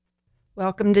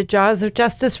Welcome to Jaws of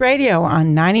Justice Radio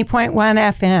on 90.1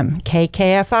 FM,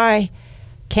 KKFI,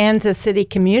 Kansas City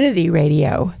Community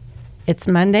Radio. It's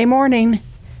Monday morning.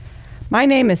 My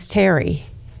name is Terry.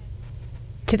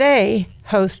 Today,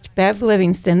 host Bev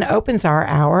Livingston opens our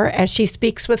hour as she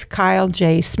speaks with Kyle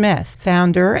J. Smith,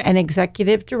 founder and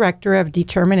executive director of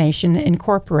Determination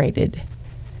Incorporated.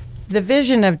 The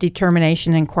vision of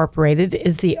Determination Incorporated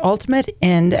is the ultimate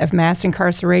end of mass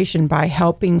incarceration by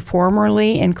helping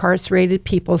formerly incarcerated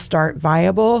people start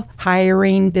viable,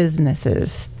 hiring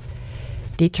businesses.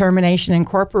 Determination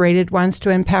Incorporated wants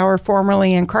to empower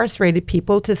formerly incarcerated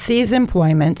people to seize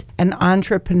employment and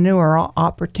entrepreneurial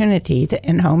opportunity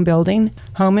in home building,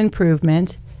 home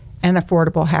improvement, and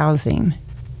affordable housing.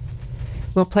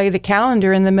 We'll play the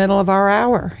calendar in the middle of our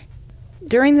hour.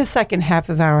 During the second half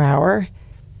of our hour,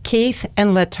 Keith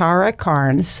and Latara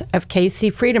Carnes of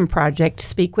KC Freedom Project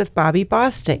speak with Bobby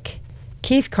Bostic.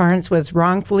 Keith Carnes was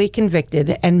wrongfully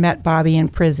convicted and met Bobby in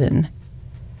prison.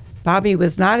 Bobby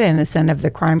was not innocent of the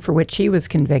crime for which he was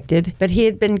convicted, but he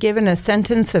had been given a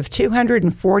sentence of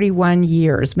 241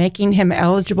 years, making him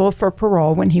eligible for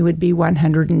parole when he would be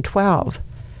 112.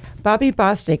 Bobby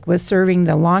Bostic was serving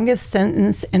the longest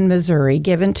sentence in Missouri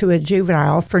given to a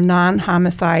juvenile for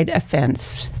non-homicide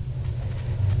offense.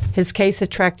 His case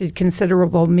attracted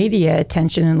considerable media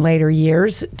attention in later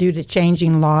years due to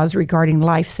changing laws regarding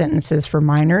life sentences for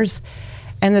minors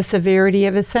and the severity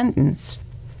of his sentence.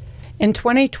 In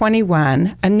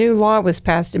 2021, a new law was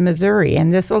passed in Missouri,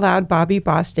 and this allowed Bobby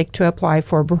Bostic to apply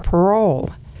for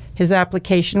parole. His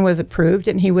application was approved,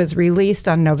 and he was released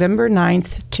on November 9,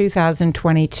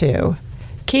 2022.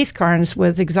 Keith Carnes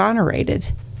was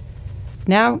exonerated.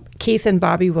 Now, Keith and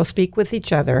Bobby will speak with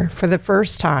each other for the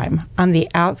first time on the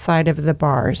outside of the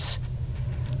bars.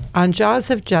 On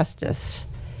Jaws of Justice,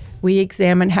 we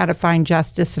examine how to find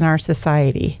justice in our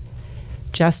society.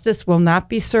 Justice will not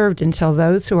be served until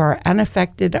those who are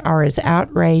unaffected are as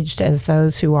outraged as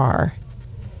those who are.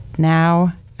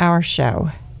 Now, our show.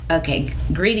 Okay,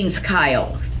 greetings,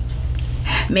 Kyle.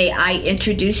 May I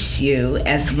introduce you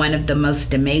as one of the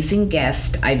most amazing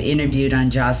guests I've interviewed on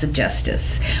Jaws of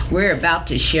Justice. We're about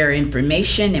to share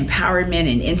information,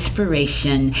 empowerment, and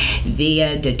inspiration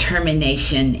via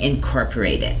Determination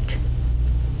Incorporated.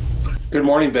 Good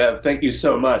morning, Bev. Thank you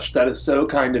so much. That is so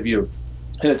kind of you,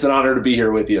 and it's an honor to be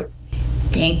here with you.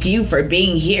 Thank you for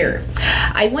being here.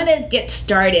 I want to get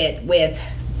started with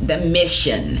the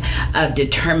mission of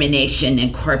Determination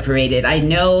Incorporated. I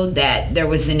know that there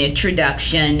was an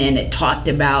introduction and it talked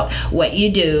about what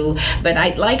you do, but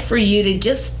I'd like for you to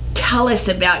just tell us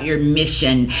about your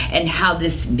mission and how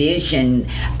this vision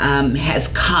has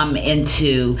come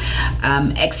into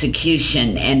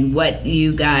execution and what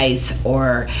you guys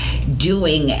are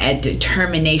doing at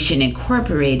Determination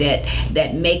Incorporated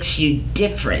that makes you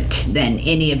different than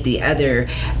any of the other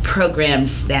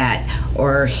programs that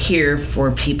are here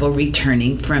for people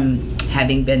returning from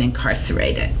having been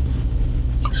incarcerated.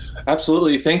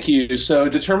 Absolutely. Thank you. So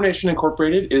Determination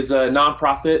Incorporated is a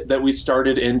nonprofit that we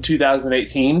started in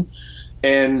 2018.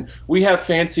 And we have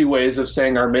fancy ways of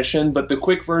saying our mission, but the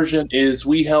quick version is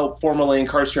we help formerly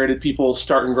incarcerated people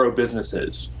start and grow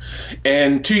businesses.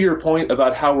 And to your point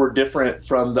about how we're different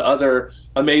from the other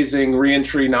amazing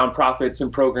reentry nonprofits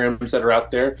and programs that are out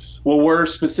there, well, we're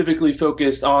specifically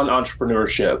focused on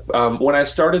entrepreneurship. When I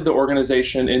started the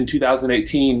organization in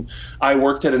 2018, I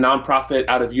worked at a nonprofit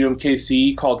out of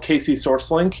UMKC called KC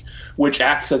SourceLink, which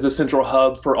acts as a central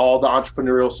hub for all the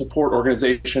entrepreneurial support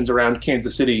organizations around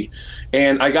Kansas City.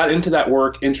 And I got into that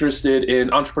work interested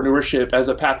in entrepreneurship as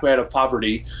a pathway out of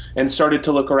poverty and started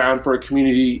to look around for a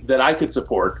community that I could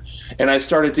support. And I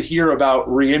started to hear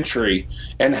about reentry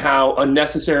and how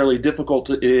unnecessarily difficult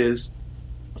it is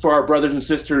for our brothers and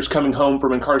sisters coming home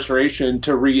from incarceration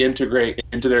to reintegrate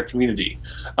into their community.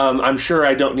 I'm sure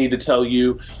I don't need to tell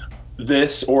you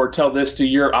this or tell this to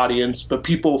your audience, but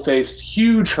people face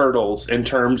huge hurdles in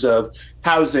terms of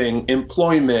housing,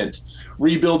 employment,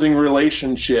 rebuilding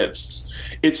relationships.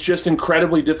 It's just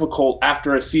incredibly difficult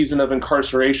after a season of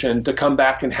incarceration to come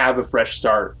back and have a fresh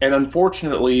start. And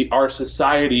unfortunately, our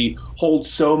society holds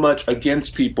so much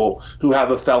against people who have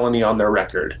a felony on their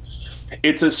record.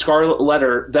 It's a scarlet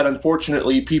letter that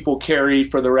unfortunately people carry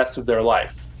for the rest of their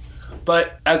life.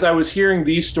 But as I was hearing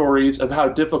these stories of how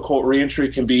difficult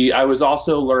reentry can be, I was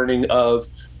also learning of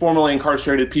formerly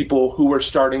incarcerated people who were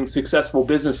starting successful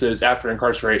businesses after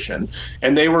incarceration,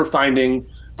 and they were finding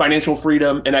financial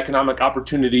freedom and economic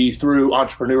opportunity through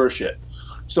entrepreneurship.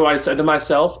 So I said to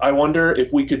myself, I wonder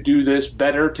if we could do this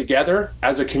better together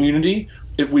as a community,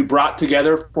 if we brought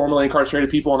together formerly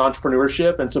incarcerated people in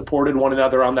entrepreneurship and supported one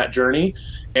another on that journey,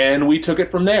 and we took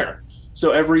it from there.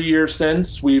 So every year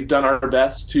since, we've done our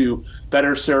best to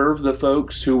better serve the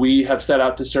folks who we have set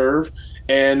out to serve.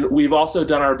 And we've also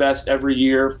done our best every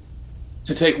year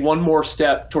to take one more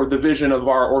step toward the vision of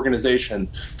our organization.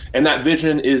 And that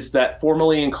vision is that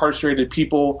formerly incarcerated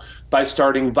people, by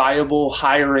starting viable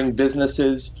hiring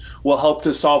businesses, will help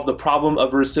to solve the problem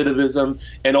of recidivism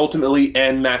and ultimately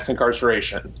end mass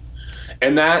incarceration.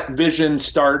 And that vision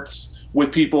starts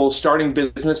with people starting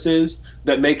businesses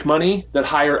that make money, that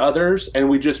hire others, and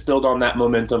we just build on that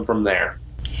momentum from there.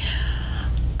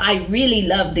 I really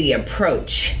love the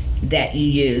approach that you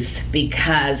use,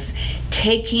 because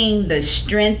taking the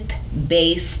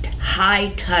strength-based,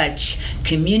 high-touch,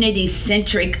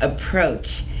 community-centric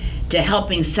approach to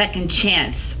helping second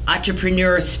chance,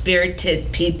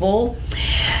 entrepreneur-spirited people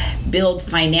build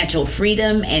financial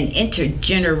freedom and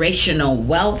intergenerational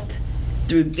wealth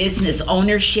through business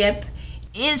ownership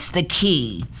is the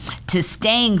key to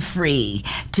staying free,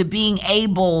 to being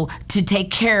able to take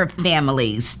care of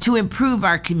families, to improve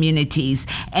our communities,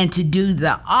 and to do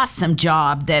the awesome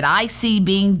job that I see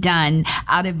being done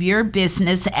out of your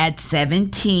business at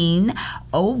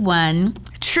 1701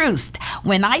 Troost.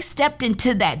 When I stepped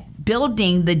into that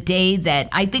building the day that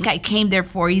I think I came there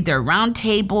for either a round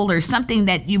table or something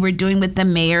that you were doing with the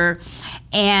mayor,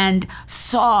 and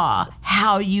saw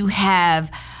how you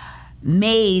have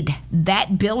made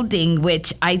that building,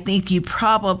 which I think you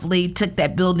probably took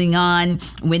that building on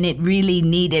when it really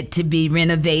needed to be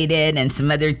renovated and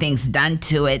some other things done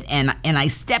to it. And I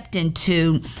stepped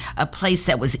into a place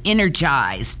that was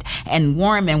energized and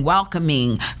warm and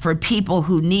welcoming for people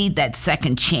who need that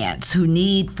second chance, who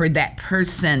need for that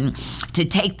person to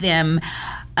take them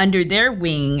under their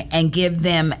wing and give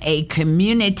them a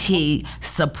community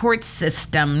support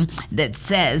system that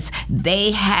says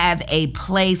they have a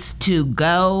place to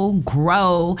go,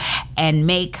 grow, and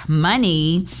make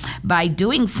money by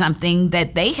doing something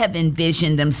that they have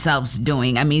envisioned themselves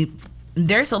doing. I mean,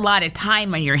 there's a lot of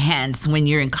time on your hands when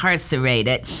you're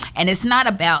incarcerated, and it's not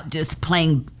about just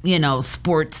playing,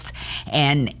 sports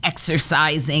and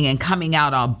exercising and coming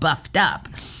out all buffed up.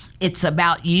 It's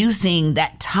about using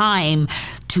that time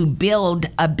to build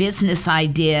a business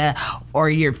idea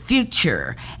or your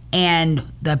future. And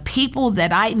the people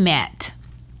that I met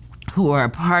who are a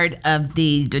part of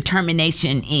the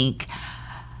Determination Inc.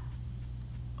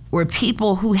 were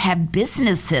people who have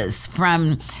businesses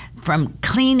from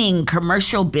cleaning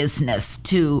commercial business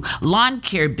to lawn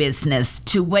care business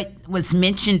to what was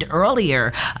mentioned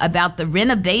earlier about the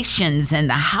renovations and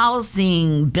the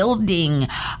housing, building,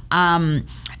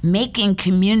 making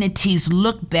communities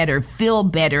look better, feel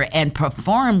better, and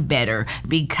perform better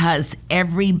because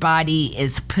everybody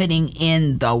is putting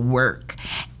in the work.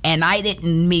 And I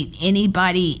didn't meet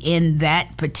anybody in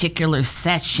that particular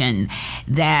session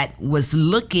that was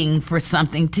looking for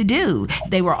something to do.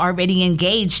 They were already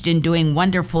engaged in doing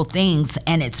wonderful things,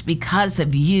 and it's because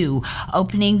of you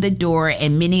opening the door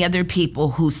and many other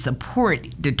people who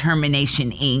support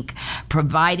Determination Inc.,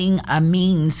 providing a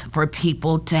means for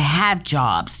people to have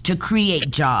jobs, to create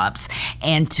jobs,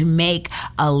 and to make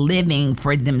a living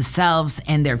for themselves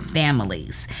and their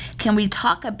families. Can we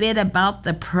talk a bit about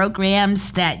the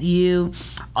programs that you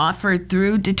offer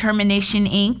through Determination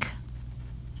Inc.?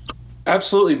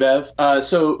 Absolutely, Bev.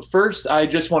 So first, I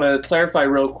just want to clarify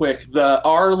real quick,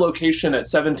 our location at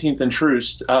 17th and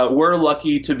Troost, we're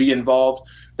lucky to be involved.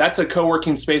 That's a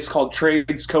co-working space called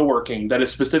Trades Co-working that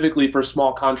is specifically for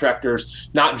small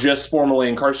contractors, not just formerly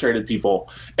incarcerated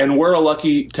people. And we're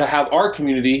lucky to have our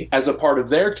community as a part of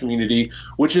their community,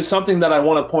 which is something that I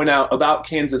want to point out about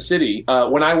Kansas City.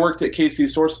 When I worked at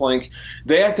KC SourceLink,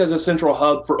 they act as a central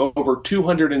hub for over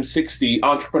 260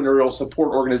 entrepreneurial support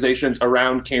organizations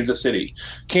around Kansas City.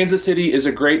 Kansas City is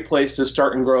a great place to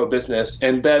start and grow a business.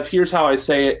 And Bev, here's how I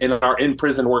say it in our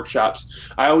in-prison workshops.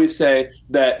 I always say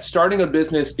that starting a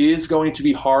business is going to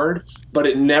be hard, but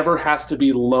it never has to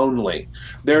be lonely.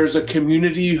 There's a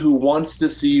community who wants to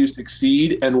see you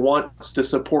succeed and wants to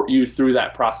support you through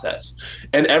that process.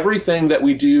 And everything that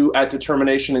we do at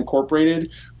Determination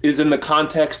Incorporated is in the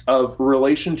context of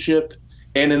relationship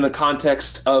and in the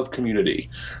context of community.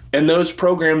 And those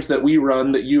programs that we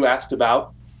run that you asked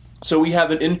about, so we have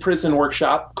an in-prison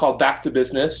workshop called Back to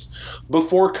Business.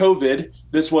 Before COVID,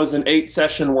 this was an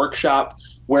 8-session workshop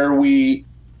where we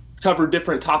covered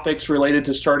different topics related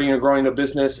to starting and growing a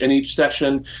business in each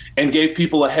session and gave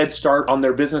people a head start on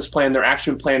their business plan, their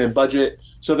action plan and budget,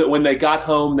 so that when they got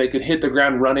home, they could hit the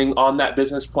ground running on that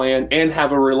business plan and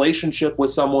have a relationship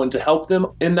with someone to help them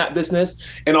in that business,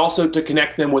 and also to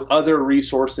connect them with other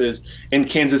resources in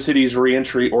Kansas City's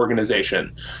reentry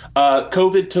organization.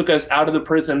 COVID took us out of the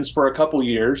prisons for a couple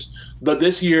years, but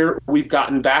this year we've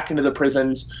gotten back into the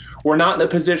prisons. We're not in a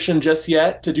position just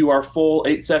yet to do our full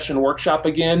 8-session workshop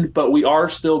again, but we are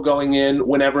still going in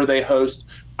whenever they host,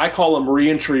 I call them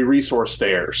reentry resource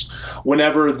fairs,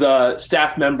 whenever the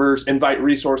staff members invite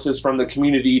resources from the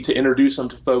community to introduce them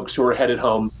to folks who are headed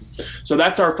home. So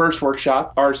that's our first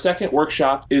workshop. Our second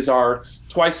workshop is our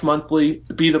twice monthly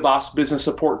Be the Boss business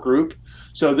support group.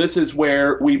 So this is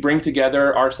where we bring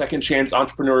together our Second Chance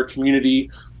entrepreneur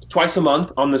community twice a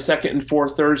month on the second and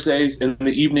fourth Thursdays in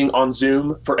the evening on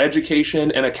Zoom for education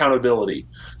and accountability.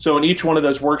 So in each one of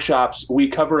those workshops, we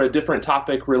cover a different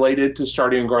topic related to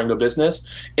starting and growing a business.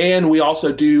 And we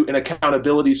also do an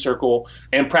accountability circle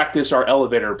and practice our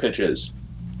elevator pitches.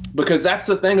 Because that's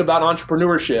the thing about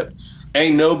entrepreneurship.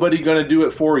 Ain't nobody going to do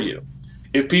it for you.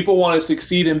 If people want to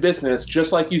succeed in business,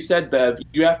 just like you said, Bev,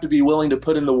 you have to be willing to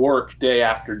put in the work day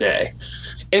after day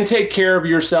and take care of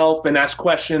yourself and ask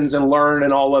questions and learn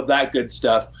and all of that good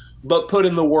stuff, but put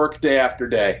in the work day after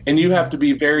day. And you have to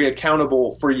be very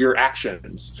accountable for your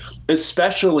actions,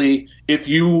 especially if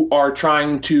you are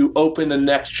trying to open the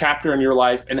next chapter in your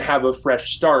life and have a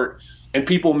fresh start. And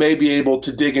people may be able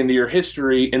to dig into your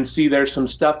history and see there's some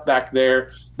stuff back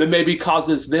there that maybe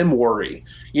causes them worry.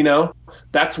 You know,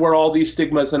 that's where all these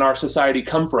stigmas in our society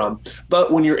come from.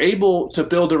 But when you're able to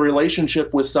build a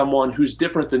relationship with someone who's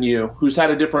different than you, who's had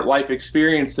a different life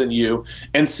experience than you,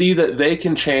 and see that they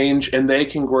can change and they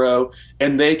can grow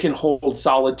and they can hold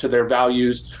solid to their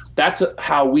values, that's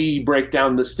how we break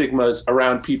down the stigmas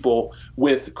around people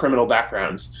with criminal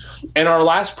backgrounds. And our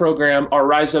last program, our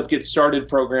Rise Up, Get Started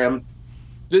program,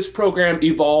 this program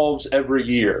evolves every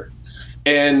year.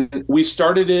 And we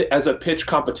started it as a pitch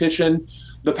competition.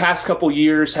 The past couple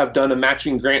years have done a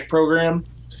matching grant program.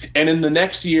 And in the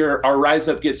next year, our Rise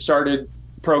Up, Get Started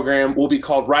program will be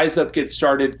called Rise Up, Get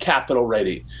Started Capital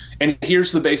Ready. And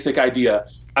here's the basic idea.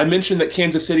 I mentioned that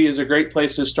Kansas City is a great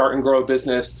place to start and grow a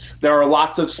business. There are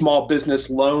lots of small business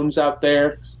loans out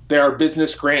there. There are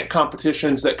business grant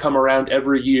competitions that come around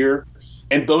every year.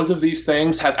 And both of these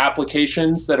things have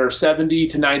applications that are 70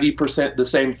 to 90% the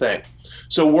same thing.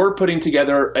 So we're putting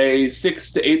together a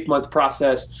 6 to 8 month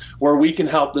process where we can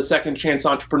help the second chance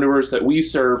entrepreneurs that we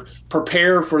serve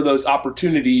prepare for those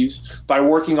opportunities by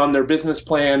working on their business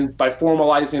plan, by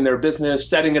formalizing their business,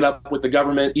 setting it up with the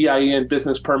government, EIN,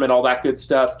 business permit, all that good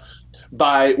stuff,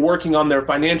 by working on their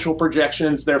financial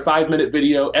projections, their 5-minute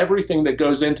video, everything that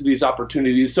goes into these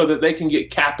opportunities so that they can get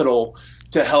capital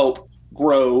to help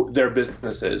grow their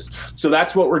businesses. So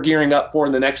that's what we're gearing up for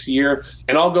in the next year.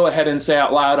 And I'll go ahead and say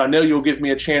out loud, I know you'll give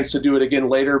me a chance to do it again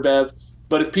later, Bev,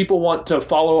 but if people want to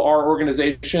follow our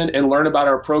organization and learn about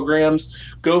our programs,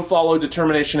 go follow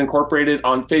Determination Incorporated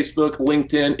on Facebook,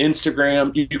 LinkedIn,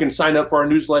 Instagram. You can sign up for our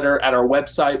newsletter at our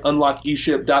website,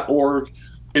 unlockeship.org.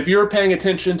 If you're paying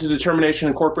attention to Determination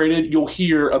Incorporated, you'll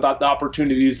hear about the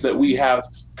opportunities that we have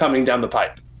coming down the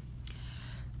pipe.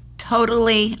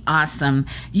 Totally awesome.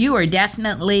 You are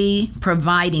definitely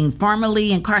providing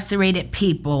formerly incarcerated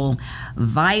people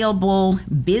viable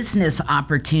business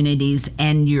opportunities,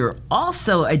 and you're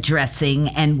also addressing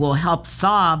and will help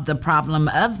solve the problem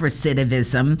of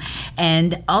recidivism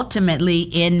and ultimately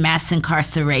in mass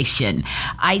incarceration.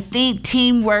 I think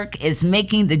teamwork is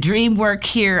making the dream work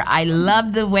here. I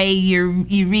love the way you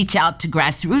reach out to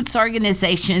grassroots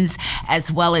organizations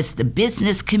as well as the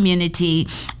business community,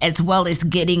 as well as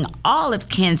getting all of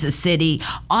Kansas City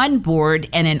on board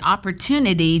and an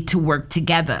opportunity to work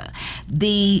together.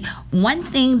 The one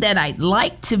thing that I'd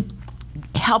like to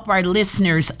help our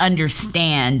listeners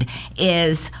understand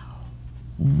is,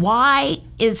 why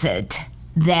is it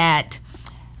that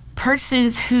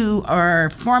persons who are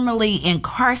formerly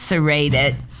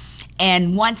incarcerated,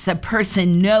 and once a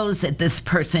person knows that this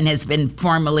person has been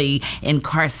formerly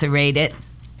incarcerated,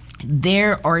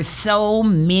 there are so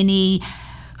many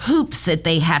hoops that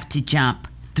they have to jump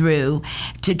through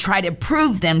to try to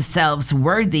prove themselves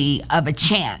worthy of a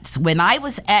chance. When I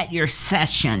was at your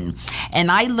session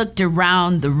and I looked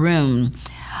around the room,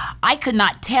 I could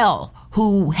not tell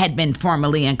who had been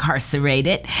formerly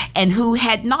incarcerated and who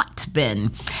had not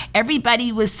been.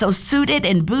 Everybody was so suited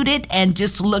and booted and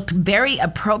just looked very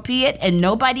appropriate, and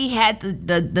nobody had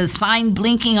the sign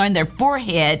blinking on their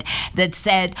forehead that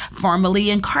said formerly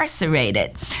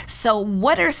incarcerated. So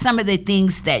what are some of the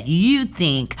things that you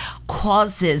think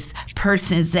causes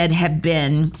persons that have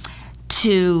been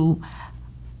to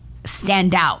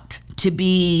stand out, to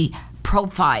be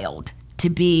profiled, to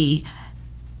be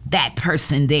that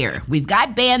person there? We've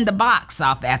got ban the box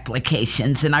off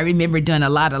applications, and I remember doing a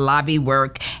lot of lobby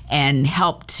work and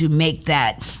helped to make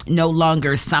that no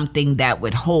longer something that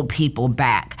would hold people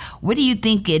back. What do you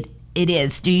think it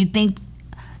is? Do you think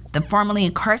the formerly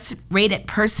incarcerated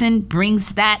person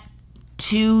brings that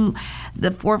to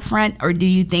the forefront, or do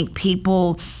you think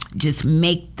people just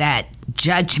make that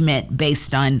judgment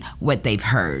based on what they've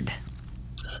heard?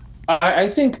 I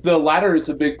think the latter is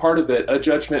a big part of it, a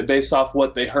judgment based off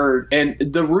what they heard. And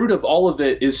the root of all of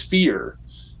it is fear.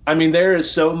 I mean, there is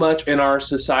so much in our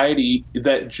society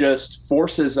that just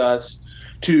forces us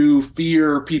to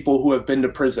fear people who have been to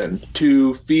prison,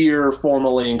 to fear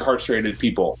formerly incarcerated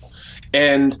people.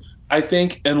 And I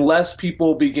think unless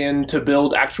people begin to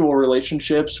build actual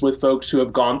relationships with folks who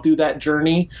have gone through that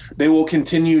journey, they will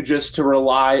continue just to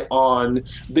rely on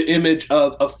the image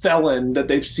of a felon that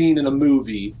they've seen in a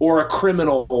movie or a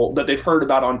criminal that they've heard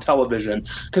about on television,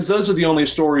 because those are the only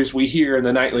stories we hear in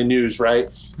the nightly news, right?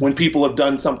 When people have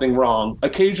done something wrong.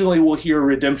 Occasionally we'll hear a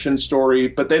redemption story,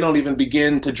 but they don't even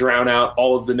begin to drown out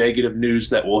all of the negative news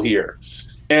that we'll hear.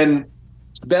 And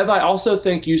Bev, I also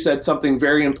think you said something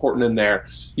very important in there.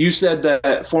 You said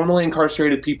that formerly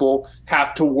incarcerated people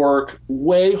have to work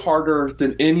way harder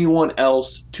than anyone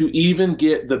else to even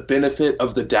get the benefit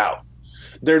of the doubt.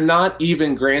 They're not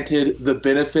even granted the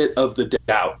benefit of the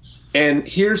doubt. And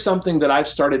here's something that I've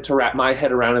started to wrap my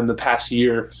head around in the past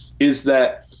year, is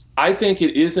that I think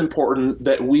it is important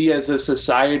that we as a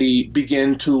society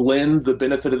begin to lend the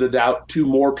benefit of the doubt to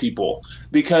more people,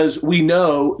 because we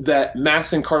know that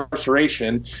mass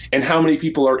incarceration and how many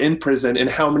people are in prison and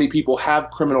how many people have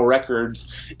criminal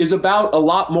records is about a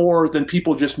lot more than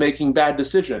people just making bad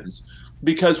decisions.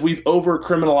 Because we've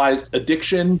over-criminalized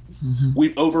addiction,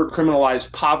 we've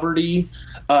over-criminalized poverty,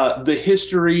 the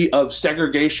history of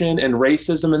segregation and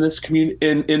racism in this community,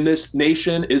 in this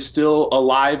nation, is still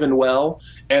alive and well,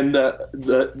 and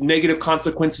the negative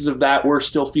consequences of that we're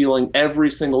still feeling every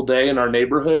single day in our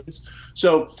neighborhoods.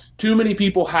 So too many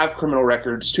people have criminal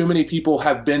records, too many people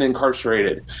have been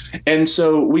incarcerated, and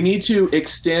so we need to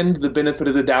extend the benefit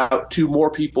of the doubt to more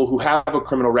people who have a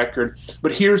criminal record.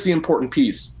 But here's the important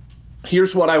piece.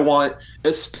 Here's what I want,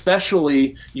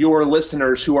 especially your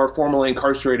listeners who are formerly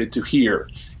incarcerated, to hear,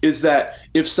 is that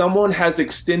if someone has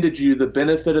extended you the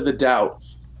benefit of the doubt,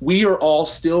 we are all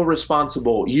still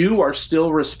responsible. You are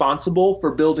still responsible for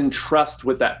building trust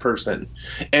with that person.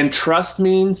 And trust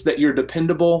means that you're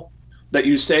dependable, that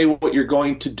you say what you're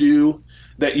going to do,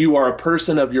 that you are a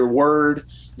person of your word,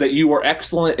 that you are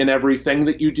excellent in everything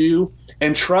that you do.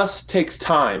 And trust takes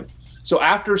time. So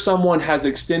after someone has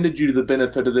extended you the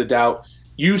benefit of the doubt,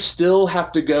 you still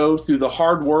have to go through the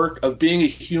hard work of being a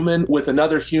human with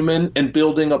another human and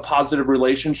building a positive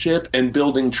relationship and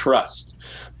building trust.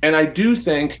 And I do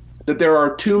think that there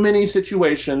are too many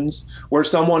situations where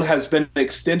someone has been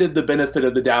extended the benefit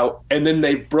of the doubt and then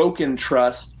they've broken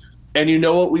trust. And you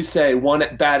know what we say, one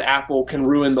bad apple can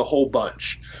ruin the whole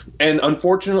bunch. And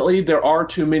unfortunately, there are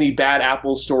too many bad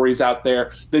apple stories out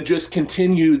there that just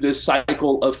continue this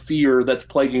cycle of fear that's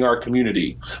plaguing our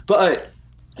community. But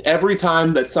every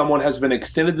time that someone has been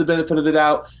extended the benefit of the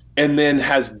doubt and then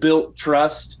has built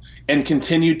trust and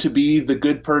continued to be the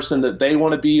good person that they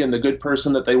want to be and the good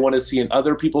person that they want to see in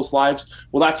other people's lives,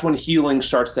 well, that's when healing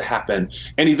starts to happen.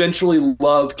 And eventually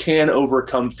love can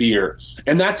overcome fear.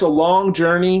 And that's a long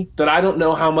journey that I don't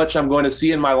know how much I'm going to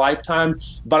see in my lifetime,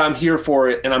 but I'm here for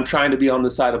it, and I'm trying to be on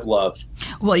the side of love.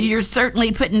 Well, you're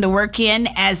certainly putting the work in.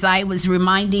 As I was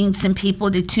reminding some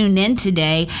people to tune in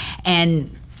today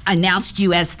and announced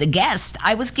you as the guest,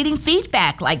 I was getting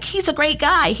feedback like, he's a great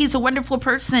guy, he's a wonderful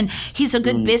person, he's a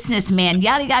good businessman,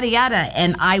 yada, yada, yada.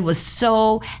 And I was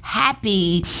so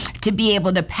happy to be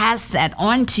able to pass that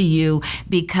on to you,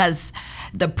 because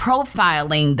the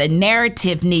profiling, the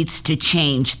narrative needs to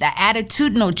change. The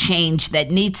attitudinal change that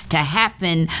needs to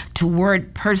happen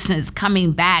toward persons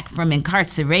coming back from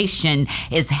incarceration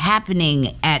is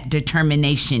happening at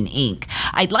Determination Inc.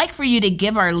 I'd like for you to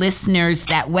give our listeners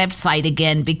that website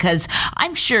again, because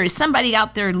I'm sure somebody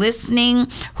out there listening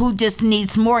who just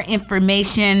needs more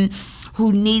information,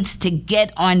 who needs to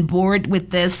get on board with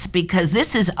this, because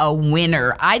this is a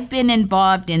winner. I've been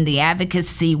involved in the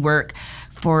advocacy work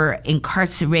for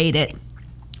incarcerated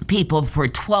people for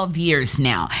 12 years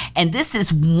now. And this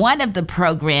is one of the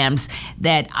programs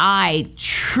that I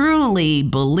truly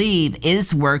believe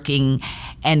is working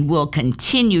and will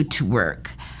continue to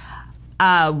work.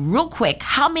 Real quick,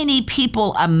 how many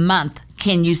people a month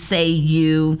can you say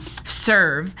you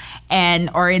serve and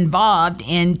are involved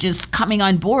in just coming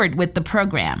on board with the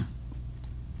program?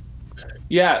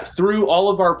 Yeah, through all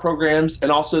of our programs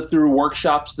and also through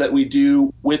workshops that we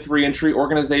do with reentry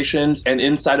organizations and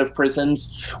inside of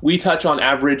prisons, we touch on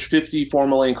average 50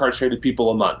 formerly incarcerated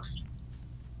people a month.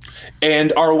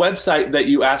 And our website that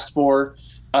you asked for,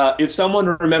 if someone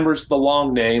remembers the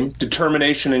long name,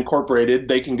 Determination Incorporated,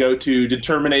 they can go to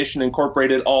Determination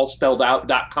Incorporated, all spelled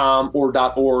out.com or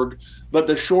 .org. But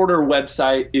the shorter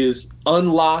website is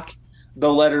unlock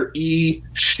the letter E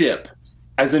ship,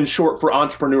 as in short for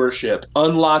entrepreneurship,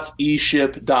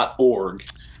 unlockeship.org.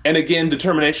 And again,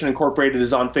 Determination Incorporated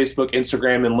is on Facebook,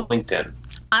 Instagram, and LinkedIn.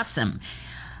 Awesome.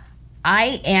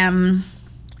 I am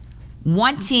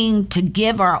wanting to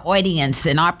give our audience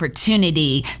an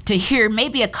opportunity to hear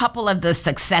maybe a couple of the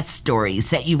success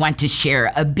stories that you want to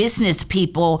share of business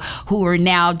people who are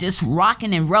now just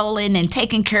rocking and rolling and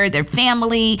taking care of their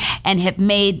family and have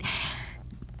made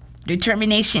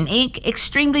Determination Inc.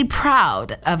 extremely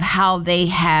proud of how they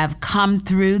have come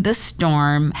through the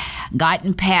storm,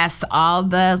 gotten past all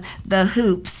the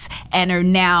hoops, and are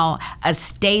now a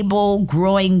stable,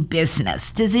 growing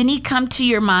business. Does any come to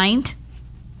your mind?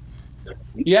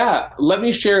 Yeah, let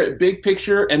me share it big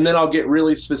picture and then I'll get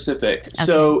really specific. Okay.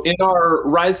 So in our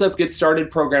Rise Up, Get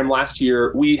Started program last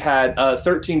year, we had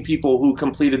 13 people who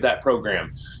completed that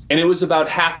program. And it was about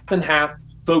half and half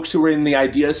folks who were in the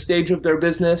idea stage of their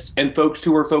business and folks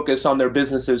who were focused on their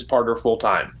businesses part or full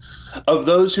time. Of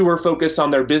those who were focused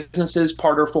on their businesses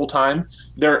part or full time,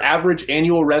 their average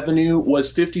annual revenue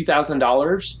was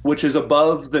 $50,000, which is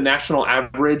above the national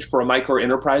average for a micro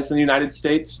enterprise in the United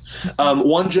States.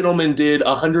 One gentleman did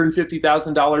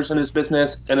 $150,000 in his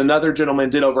business, and another gentleman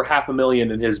did over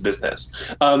 $500,000 in his business.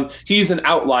 He's an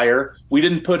outlier. We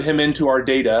didn't put him into our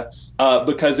data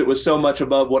because it was so much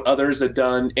above what others had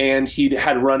done, and he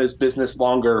had run his business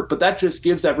longer. But that just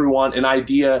gives everyone an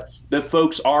idea that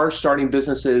folks are starting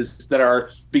businesses that are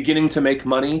beginning to make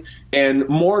money. And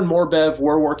more, Bev,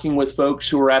 we're working with folks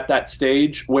who are at that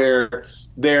stage where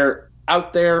they're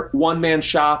out there, one-man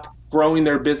shop, growing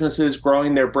their businesses,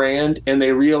 growing their brand, and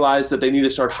they realize that they need to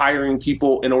start hiring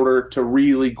people in order to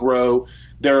really grow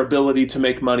their ability to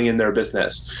make money in their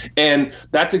business. And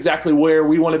that's exactly where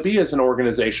we want to be as an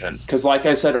organization. Because like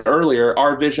I said earlier,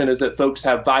 our vision is that folks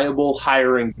have viable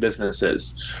hiring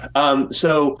businesses.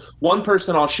 So one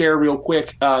person I'll share real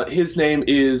quick, his name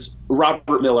is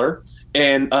Robert Miller.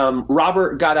 And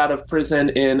Robert got out of prison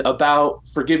in about,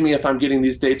 forgive me if I'm getting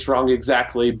these dates wrong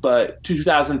exactly, but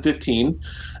 2015.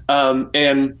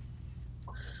 And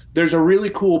there's a really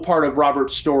cool part of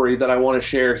Robert's story that I want to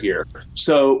share here.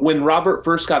 So when Robert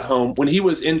first got home, when he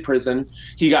was in prison,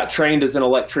 he got trained as an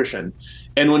electrician.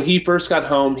 And when he first got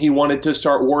home, he wanted to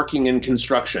start working in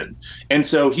construction. And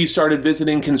so he started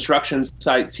visiting construction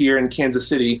sites here in Kansas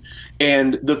City.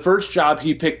 And the first job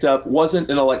he picked up wasn't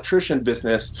an electrician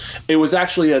business. It was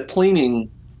actually a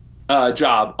cleaning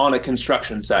job on a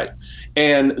construction site.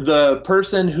 And the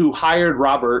person who hired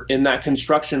Robert in that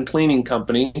construction cleaning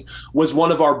company was one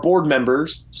of our board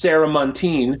members, Sarah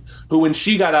Montine, who when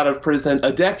she got out of prison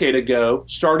a decade ago,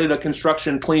 started a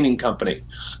construction cleaning company.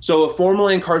 So a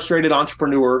formerly incarcerated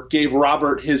entrepreneur gave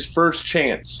Robert his first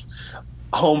chance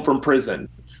home from prison,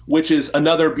 which is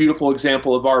another beautiful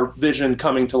example of our vision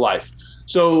coming to life.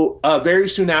 So very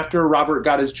soon after, Robert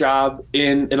got his job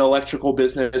in an electrical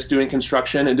business doing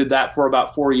construction and did that for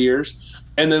about 4 years.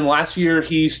 And then last year,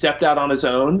 he stepped out on his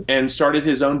own and started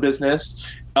his own business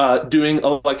doing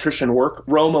electrician work.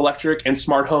 Rome Electric and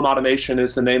Smart Home Automation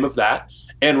is the name of that.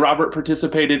 And Robert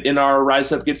participated in our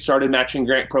Rise Up, Get Started matching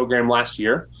grant program last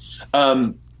year.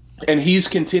 And he's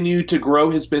continued to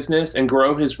grow his business and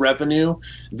grow his revenue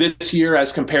this year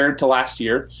as compared to last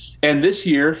year. And this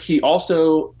year, he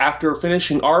also, after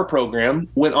finishing our program,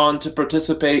 went on to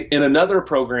participate in another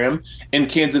program in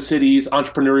Kansas City's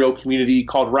entrepreneurial community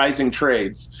called Rising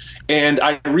Trades. And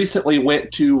I recently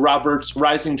went to Robert's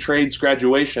Rising Trades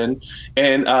graduation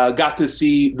and got to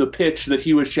see the pitch that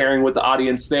he was sharing with the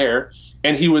audience there.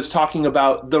 And he was talking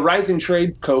about the Rising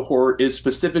Trade cohort is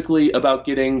specifically about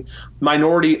getting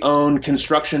minority-owned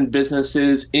construction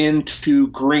businesses into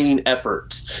green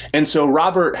efforts. And so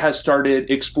Robert has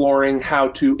started exploring how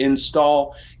to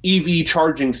install EV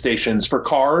charging stations for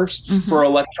cars, for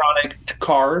electronic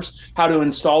cars, how to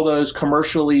install those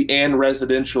commercially and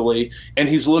residentially. And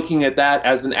he's looking at that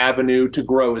as an avenue to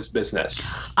grow his business.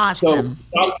 Awesome.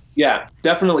 So, Yeah,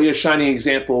 definitely a shining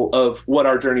example of what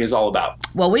our journey is all about.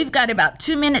 Well, we've got about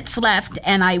 2 minutes left,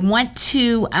 and I want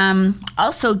to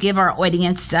also give our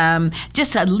audience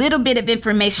just a little bit of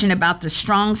information about the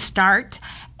Strong Start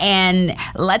and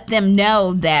let them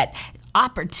know that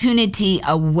opportunity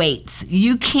awaits.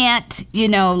 You can't,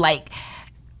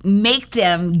 make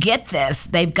them get this.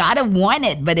 They've got to want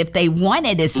it, but if they want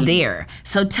it, it's there.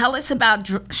 So tell us about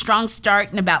Strong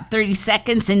Start in about 30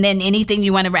 seconds, and then anything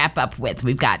you want to wrap up with.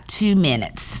 We've got 2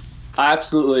 minutes.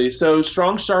 Absolutely. So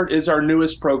Strong Start is our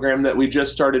newest program that we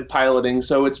just started piloting.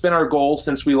 So it's been our goal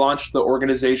since we launched the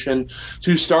organization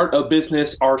to start a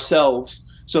business ourselves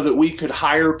so that we could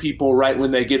hire people right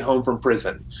when they get home from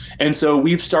prison. And so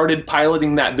we've started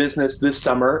piloting that business this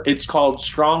summer. It's called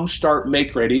Strong Start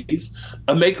Make Readies.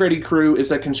 A Make Ready crew is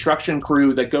a construction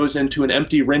crew that goes into an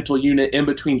empty rental unit in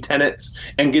between tenants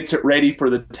and gets it ready for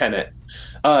the tenant.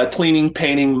 Cleaning,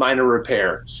 painting, minor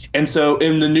repair. And so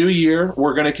in the new year,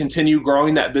 we're going to continue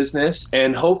growing that business.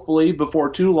 And hopefully before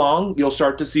too long, you'll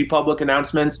start to see public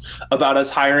announcements about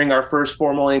us hiring our first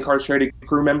formerly incarcerated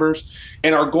crew members.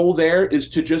 And our goal there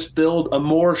is to just build a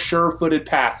more sure-footed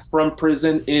path from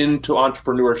prison into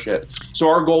entrepreneurship. So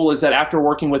our goal is that after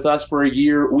working with us for a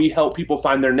year, we help people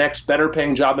find their next better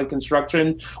paying job in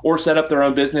construction or set up their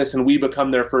own business, and we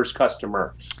become their first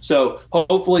customer. So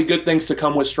hopefully good things to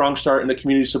come with Strong Start, and the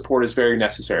community support is very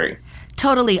necessary.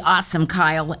 Totally awesome,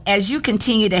 Kyle. As you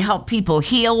continue to help people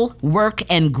heal, work,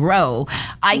 and grow,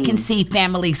 I can see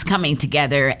families coming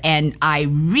together, and I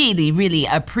really, really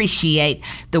appreciate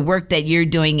the work that you're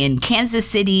doing in Kansas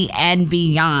City and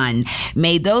beyond.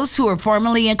 May those who are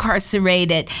formerly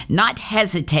incarcerated not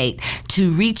hesitate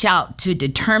to reach out to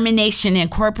Determination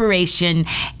Incorporation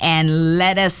and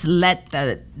let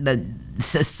the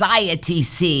society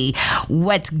see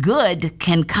what good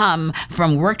can come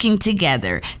from working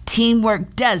together.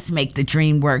 Teamwork does make the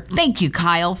dream work. Thank you,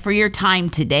 Kyle, for your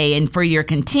time today and for your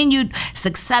continued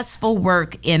successful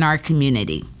work in our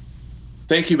community.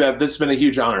 Thank you, Bev. This has been a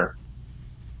huge honor.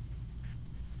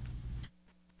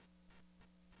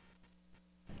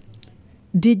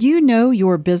 Did you know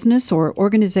your business or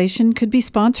organization could be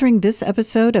sponsoring this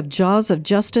episode of Jaws of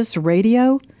Justice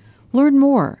Radio? Learn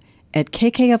more at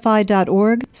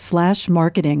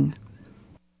kkfi.org/marketing.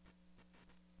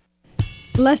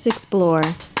 Let's explore,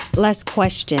 let's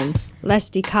question, let's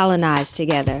decolonize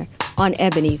together on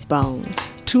Ebony's Bones.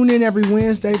 Tune in every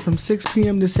Wednesday from 6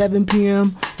 p.m. to 7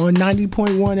 p.m. on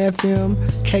 90.1 FM,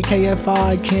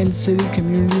 KKFI, Kansas City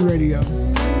Community Radio.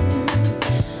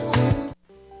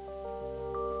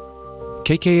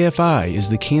 KKFI is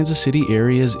the Kansas City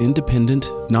area's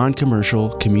independent,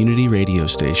 non-commercial community radio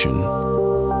station.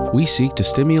 We seek to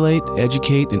stimulate,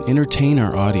 educate, and entertain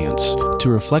our audience, to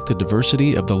reflect the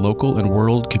diversity of the local and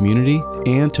world community,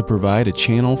 and to provide a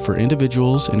channel for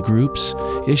individuals and groups,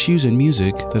 issues, and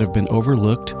music that have been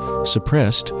overlooked,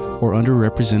 suppressed, or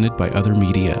underrepresented by other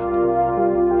media.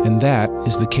 And that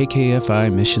is the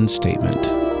KKFI mission statement.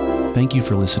 Thank you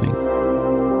for listening.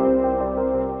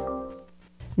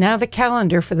 Now the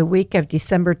calendar for the week of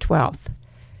December 12th.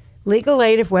 Legal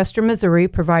Aid of Western Missouri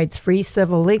provides free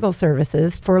civil legal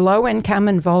services for low-income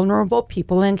and vulnerable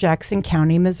people in Jackson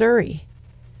County, Missouri.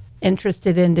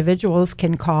 Interested individuals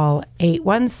can call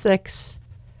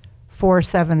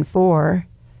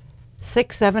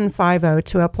 816-474-6750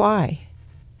 to apply.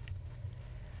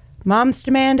 Moms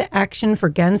Demand Action for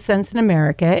Gun Sense in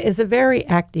America is a very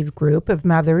active group of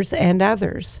mothers and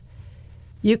others.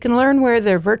 You can learn where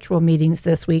their virtual meetings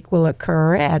this week will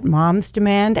occur at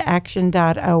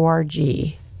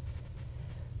momsdemandaction.org.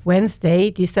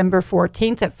 Wednesday, December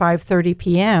 14th at 5:30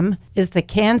 p.m. is the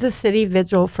Kansas City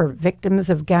Vigil for Victims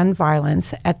of Gun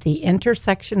Violence at the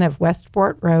intersection of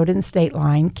Westport Road and State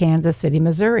Line, Kansas City,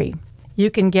 Missouri. You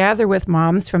can gather with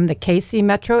moms from the KC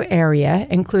metro area,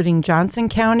 including Johnson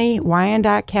County,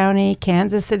 Wyandotte County,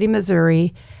 Kansas City,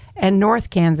 Missouri, and North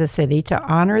Kansas City to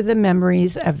honor the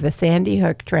memories of the Sandy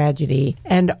Hook tragedy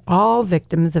and all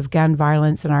victims of gun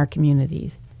violence in our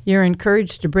communities. You're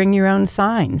encouraged to bring your own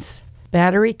signs.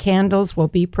 Battery candles will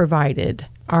be provided.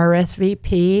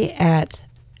 RSVP at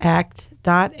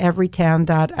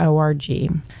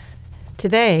act.everytown.org.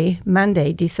 Today,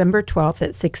 Monday, December 12th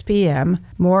at 6 p.m.,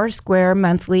 Moore Square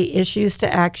Monthly Issues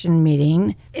to Action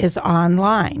meeting is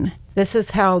online. This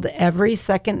is held every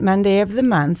second Monday of the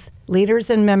month. Leaders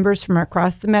and members from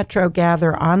across the metro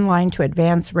gather online to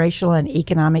advance racial and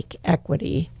economic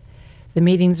equity. The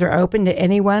meetings are open to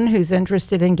anyone who's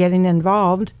interested in getting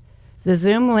involved. The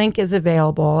Zoom link is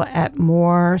available at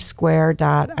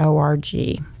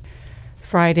mooresquare.org.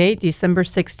 Friday, December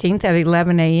 16th at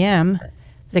 11 a.m.,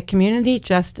 the Community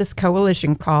Justice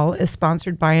Coalition Call is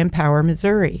sponsored by Empower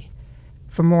Missouri.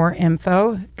 For more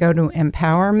info, go to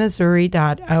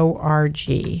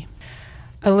empowermissouri.org.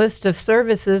 A list of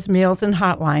services, meals, and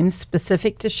hotlines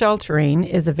specific to sheltering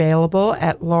is available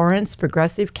at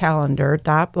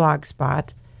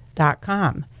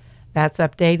lawrenceprogressivecalendar.blogspot.com. That's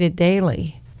updated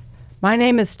daily. My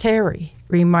name is Terry,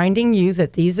 reminding you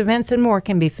that these events and more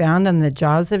can be found on the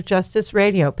Jaws of Justice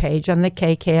radio page on the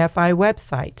KKFI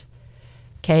website,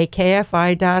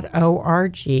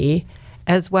 kkfi.org,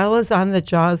 as well as on the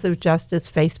Jaws of Justice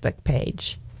Facebook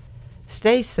page.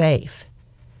 Stay safe.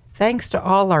 Thanks to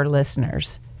all our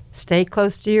listeners. Stay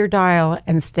close to your dial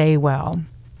and stay well.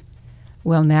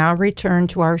 We'll now return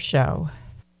to our show.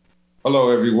 Hello,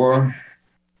 everyone,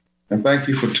 and thank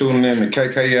you for tuning in to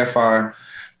KKFI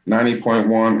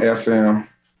 90.1 FM,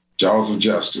 Jaws of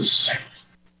Justice.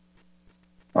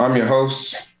 I'm your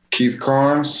host, Keith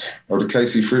Carnes of the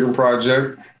KC Freedom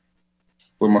Project,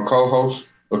 with my co-host,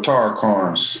 Latara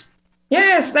Carnes.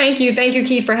 Yes, thank you. Thank you,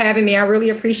 Keith, for having me. I really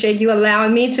appreciate you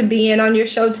allowing me to be in on your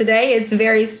show today. It's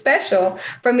very special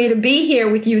for me to be here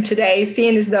with you today,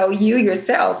 seeing as though you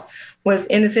yourself was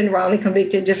innocent, wrongly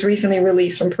convicted, just recently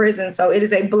released from prison. So it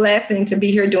is a blessing to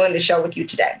be here doing the show with you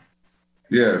today.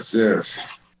 Yes.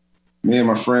 Me and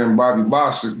my friend Bobby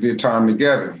Bostic did time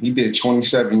together. He did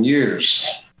 27 years.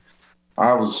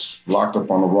 I was locked up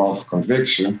on a wrongful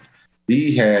conviction.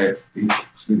 He had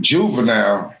the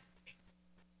juvenile.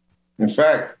 In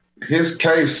fact, his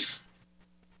case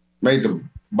made the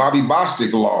Bobby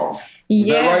Bostic law. Is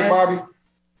that right, Bobby?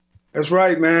 That's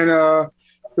right, man.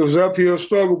 It was an uphill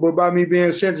struggle, but by me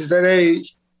being sentenced at that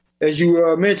age, as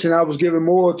you mentioned, I was given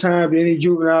more time than any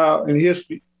juvenile in the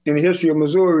history of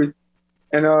Missouri.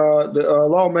 And the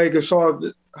lawmakers saw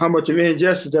how much of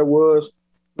injustice that was.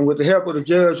 And with the help of the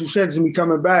judge who sentenced me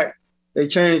coming back, they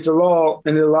changed the law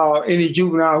and it allowed any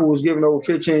juvenile who was given over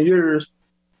 15 years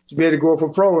to be able to go for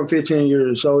parole in 15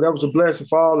 years. So that was a blessing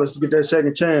for all of us to get that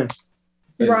second chance.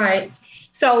 Right.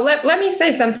 So let me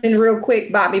say something real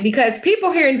quick, Bobby, because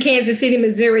people here in Kansas City,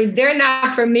 Missouri, they're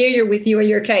not familiar with you and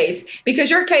your case because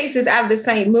your case is out of the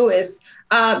St. Louis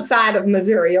side of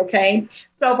Missouri, okay?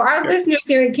 So for our listeners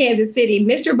here in Kansas City,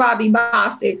 Mr. Bobby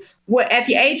Bostic, at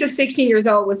the age of 16 years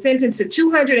old, was sentenced to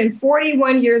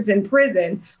 241 years in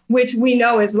prison, which we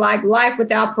know is like life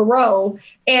without parole.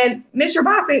 And Mr.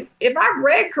 Bostic, if I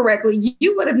read correctly,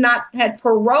 you would have not had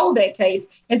parole that case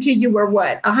until you were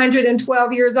what,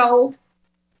 112 years old?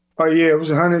 Oh, yeah, it was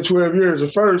 112 years.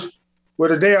 At first,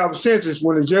 the day I was sentenced,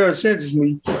 when the judge sentenced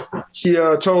me, she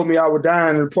told me I would die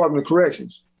in the Department of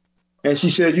Corrections. And she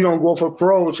said, you don't go for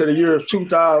parole till the year of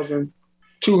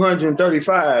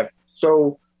 2235.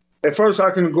 So at first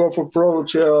I couldn't go for parole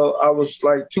till I was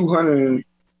like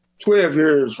 212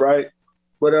 years, right?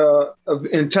 But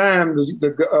in time,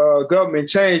 the government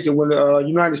changed it when the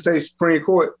United States Supreme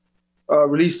Court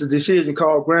released a decision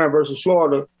called Graham versus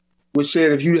Florida, which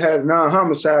said if you had a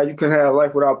non-homicide, you couldn't have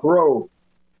life without parole.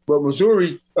 But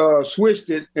Missouri switched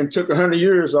it and took 100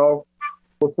 years off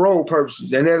for parole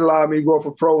purposes. And that allowed me to go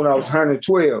for parole when I was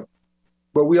 112.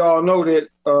 But we all know that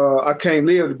I can't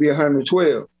live to be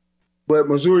 112. But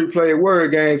Missouri played word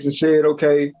games and said,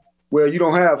 okay, well, you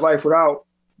don't have life without,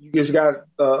 you just got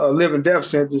a living death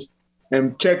sentence.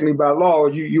 And technically by law,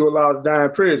 you're allowed to die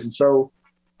in prison. So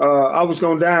I was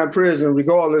going to die in prison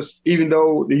regardless, even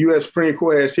though the U.S. Supreme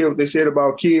Court had said what they said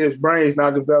about kids' brains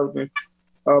not developing.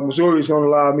 Missouri is going to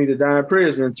allow me to die in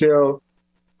prison until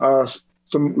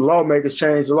some lawmakers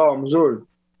change the law in Missouri.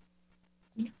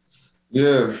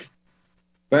 Yeah.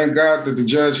 Thank God that the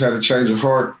judge had a change of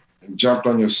heart and jumped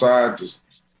on your side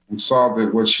and saw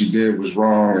that what she did was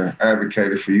wrong and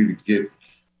advocated for you to get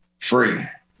free,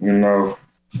 you know.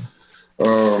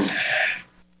 So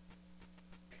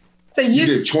you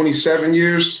did 27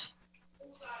 years?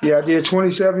 Yeah, I did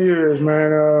 27 years,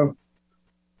 man.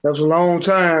 That was a long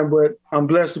time, but I'm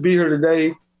blessed to be here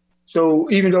today. So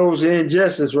even though it was an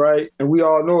injustice, right, and we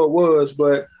all know it was,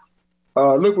 but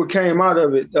look what came out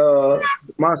of it.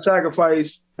 My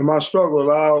sacrifice and my struggle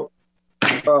allowed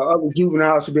other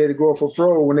juveniles to be able to go for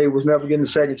parole when they was never getting a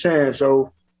second chance.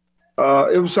 So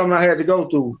it was something I had to go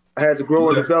through. I had to grow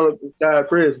and develop inside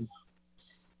prison.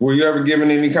 Were you ever given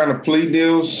any kind of plea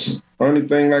deals or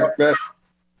anything like that?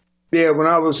 Yeah, when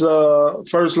I was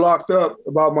first locked up,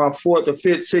 about my 4th or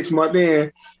 5th, 6th month in,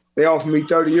 they offered me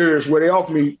 30 years, where they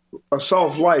offered me a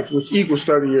soft life, which equals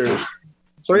 30 years.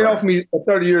 So they offered me a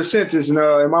 30-year sentence, and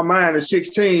in my mind at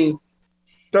 16,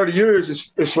 30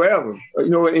 years is forever. You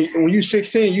know, when you're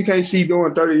 16, you can't see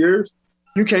doing 30 years.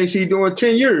 You can't see doing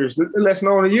 10 years, less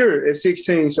known a year at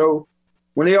 16. So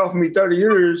when they offered me 30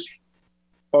 years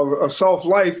of a soft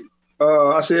life,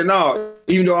 I said, no,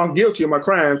 even though I'm guilty of my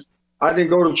crimes, I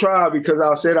didn't go to trial because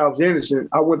I said I was innocent.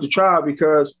 I went to trial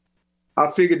because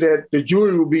I figured that the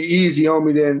jury would be easy on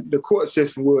me than the court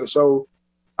system would. So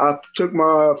I took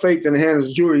my faith in the hands of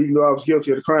the jury, even though I was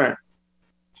guilty of the crime.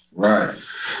 Right.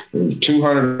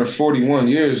 241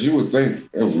 years, you would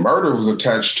think murder was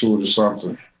attached to it or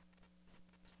something.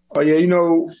 Oh,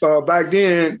 yeah, back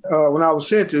then when I was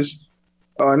sentenced,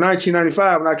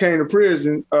 1995, when I came to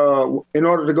prison, in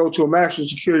order to go to a maximum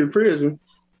security prison,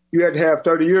 you had to have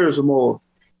 30 years or more.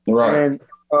 Right. And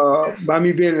by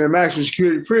me being in a maximum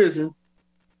security prison,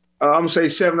 I'm going to say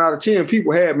 7 out of 10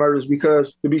 people had murders,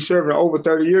 because to be serving over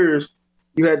 30 years,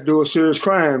 you had to do a serious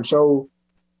crime. So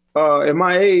at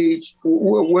my age,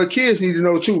 what kids need to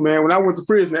know too, man, when I went to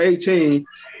prison at 18,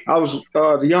 I was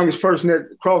the youngest person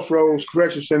at Crossroads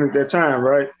Correction Center at that time,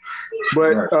 right?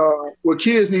 But what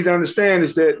kids need to understand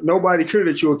is that nobody cared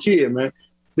that you're a kid, man.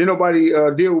 Then nobody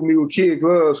deal with me with kid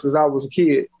gloves because I was a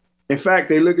kid. In fact,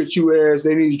 they look at you as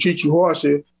they need to treat you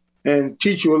harsher and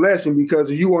teach you a lesson,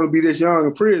 because if you want to be this young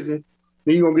in prison,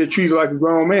 then you're going to get treated like a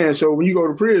grown man. So when you go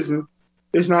to prison,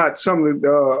 it's not something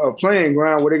a playing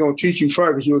ground where they're going to treat you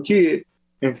fair because you're a kid.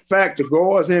 In fact, the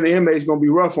guards and the inmates going to be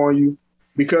rough on you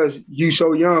because you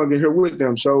so young and here with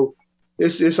them. So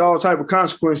it's all type of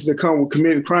consequences that come with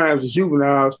committing crimes as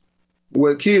juveniles.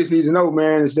 What kids need to know,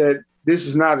 man, is that this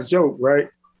is not a joke, right?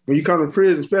 When you come to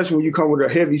prison, especially when you come with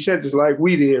a heavy sentence like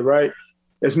we did, right?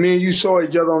 As me and you saw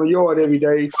each other on the yard every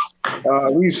day,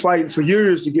 we was fighting for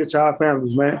years to get to our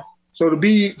families, man. So for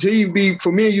me and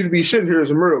you to be sitting here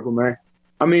is a miracle, man.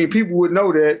 I mean, people would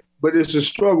know that, but it's a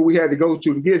struggle we had to go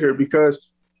to get here, because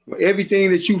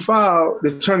everything that you filed,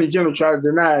 the Attorney General tried to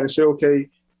deny it and say, okay,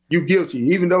 you guilty,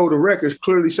 even though the records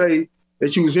clearly say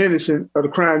that you was innocent of the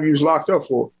crime you was locked up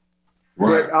for.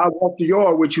 Right. But I walked the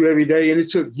yard with you every day, and it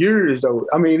took years, though.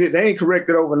 I mean, they ain't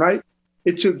corrected overnight.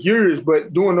 It took years,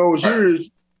 but during those years,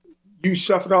 you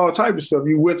suffered all type of stuff.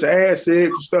 You went to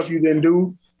acid, stuff you didn't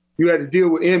do. You had to deal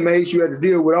with inmates. You had to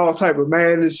deal with all type of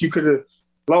madness. You could have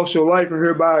lost your life in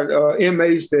here by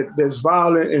inmates that's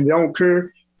violent and don't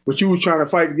care, but you were trying to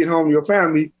fight to get home to your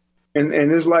family. And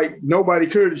it's like nobody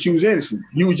cared that you was innocent.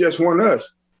 You was just one of us.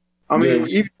 I mean,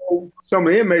 even though some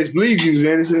of the inmates believe you was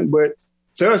innocent, but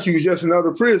to us, you was just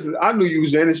another prisoner. I knew you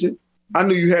was innocent. I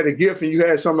knew you had a gift and you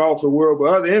had something to offer the world, but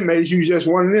other inmates, you was just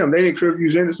one of them. They didn't care if you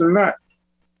was innocent or not.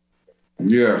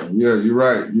 Yeah, you're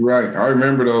right. I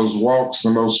remember those walks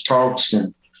and those talks, and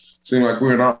it seemed like we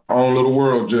were in our own little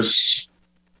world. Just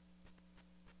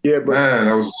man,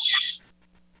 that was.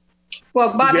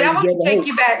 Well, Bobby, I want to take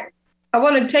you back. I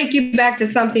want to take you back to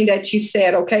something that you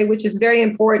said, okay, which is very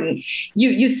important.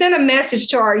 You sent a message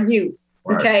to our youth,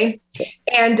 okay,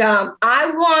 and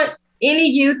I want any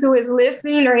youth who is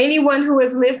listening, or anyone who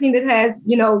is listening that has,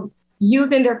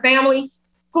 youth in their family,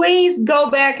 please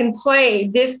go back and play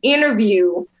this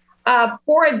interview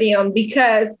for them,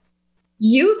 because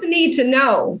youth need to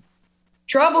know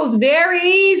trouble's very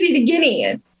easy to get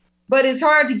in, but it's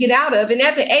hard to get out of. And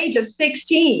at the age of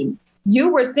 16, you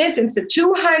were sentenced to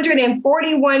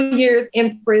 241 years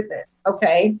in prison,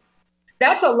 okay?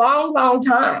 That's a long, long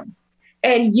time.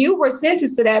 And you were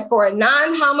sentenced to that for a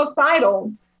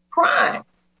non-homicidal crime.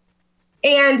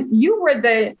 And you were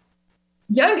the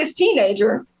youngest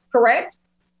teenager, correct?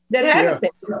 That had a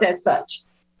sentence as such.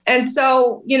 And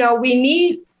so, we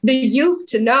need the youth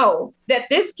to know that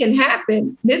this can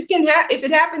happen. This can happen. If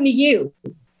it happened to you,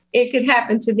 it could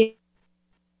happen to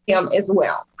them as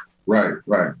well. Right.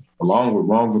 Along with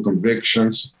wrongful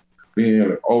convictions,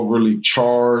 being overly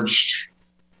charged,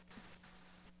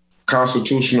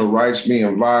 constitutional rights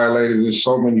being violated. There's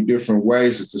so many different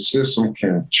ways that the system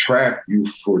can trap you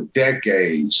for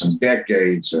decades and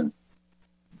decades. And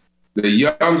the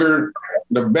younger,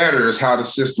 the better is how the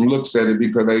system looks at it,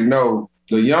 because they know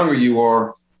the younger you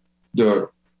are,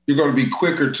 you're going to be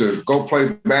quicker to go play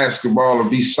basketball or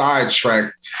be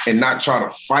sidetracked and not try to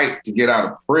fight to get out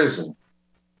of prison.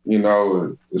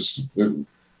 It's the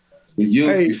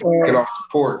youth before you get off the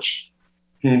porch.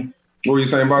 What were you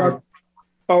saying, Bobby?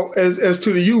 As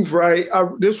to the youth, right?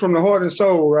 This from the heart and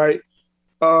soul, right?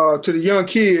 To the young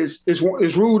kids, it's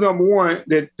rule number one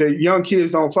that the young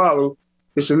kids don't follow,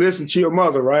 is to listen to your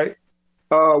mother, right?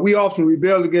 We often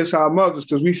rebel against our mothers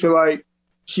because we feel like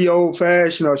she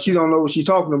old-fashioned or she don't know what she's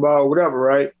talking about or whatever,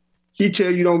 right? She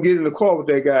tell you don't get in the car with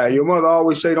that guy. Your mother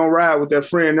always say don't ride with that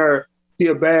friend there. He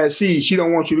a bad seed. She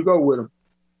don't want you to go with him.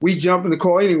 We jump in the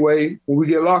car anyway. When we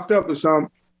get locked up or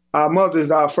something, our mother is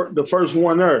the first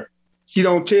one there. She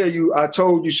don't tell you, I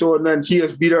told you so or nothing. She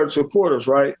has to be there to support us,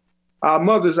 right? Our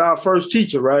mother's our first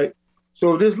teacher, right?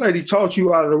 So if this lady taught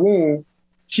you out of the womb,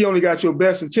 she only got your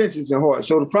best intentions in heart.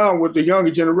 So the problem with the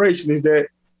younger generation is that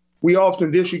we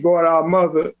often disregard our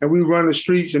mother and we run the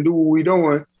streets and do what we're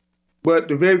doing. But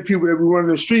the very people that we run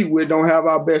the street with don't have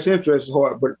our best interests at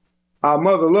heart. But our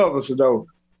mother loves us though.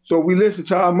 So we listen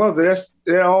to our mother.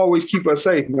 That always keep us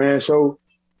safe, man. So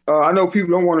I know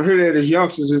people don't want to hear that as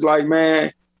youngsters. It's like,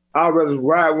 man, I'd rather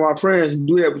ride with my friends and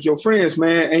do that. But your friends,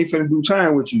 man, ain't finna do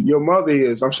time with you. Your mother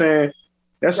is. I'm saying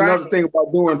that's another thing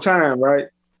about doing time, right?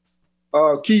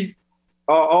 Keep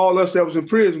all us that was in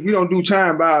prison, we don't do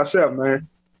time by ourselves, man.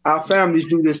 Our families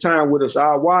do this time with us.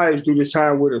 Our wives do this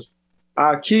time with us.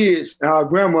 Our kids and our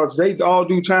grandmothers, they all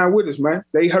do time with us, man.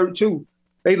 They hurt too.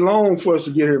 They long for us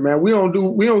to get here, man. We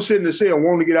don't sit in the cell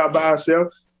wanting to get out by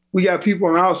ourselves. We got people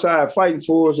on the outside fighting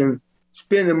for us and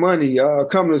spending money,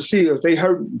 coming to see us. They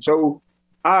hurting. So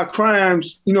our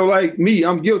crimes, like me,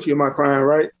 I'm guilty of my crime,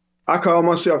 right? I call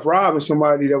myself robbing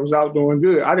somebody that was out doing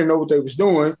good. I didn't know what they was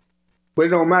doing, but it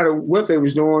don't matter what they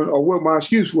was doing or what my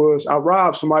excuse was. I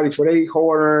robbed somebody for their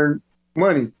hard-earned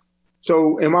money.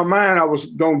 So in my mind, I was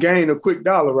going to gain a quick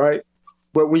dollar, right?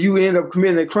 But when you end up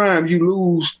committing a crime, you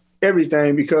lose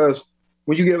everything, because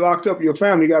when you get locked up, your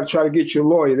family got to try to get you a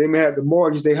lawyer. They may have to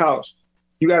mortgage their house.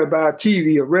 You got to buy a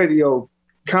TV, a radio,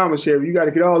 commissary. You got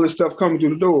to get all this stuff coming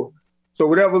through the door. So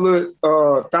whatever little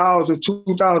 $1,000,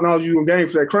 $2,000 you're going to gain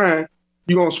for that crime,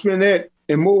 you're going to spend that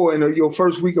and more in your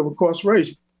first week of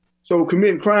incarceration. So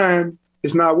committing crime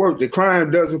is not worth it. Crime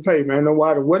doesn't pay, man. No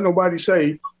matter what nobody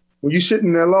say. When you sit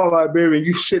in that law library and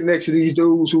you sit next to these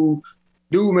dudes who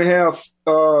may have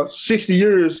 60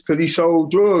 years because he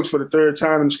sold drugs for the third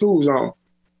time in the school zone.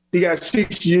 He got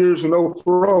 60 years with no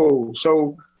parole.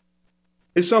 So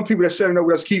it's some people that setting up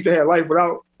with us keep they had life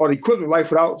without, or the equivalent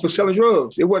life without, for selling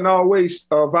drugs. It wasn't always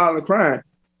violent crime.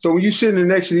 So when you sitting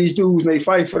next to these dudes and they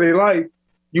fight for their life,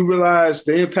 you realize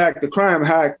the impact of crime,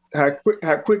 how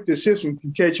quick the system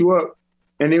can catch you up.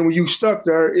 And then when you stuck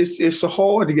there, it's so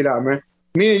hard to get out, man.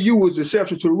 Me and you was the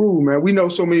exception to the rule, man. We know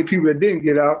so many people that didn't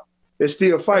get out. They're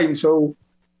still fighting. So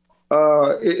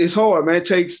it's hard, man.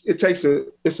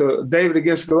 It's a David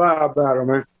against Goliath battle,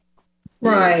 man.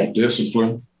 Right.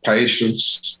 Discipline,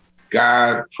 patience,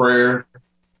 God, prayer,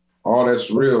 all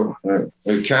that's real. Man.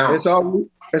 It counts.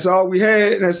 That's all we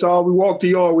had, and that's all we walked the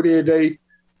yard with every day.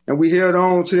 And we held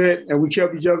on to that, and we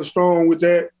kept each other strong with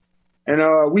that.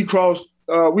 And we crossed.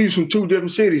 We was from two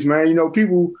different cities, man.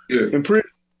 People in prison,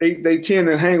 they tend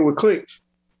to hang with cliques.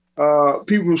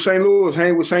 People from St. Louis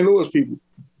hang with St. Louis people.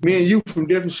 Me and you from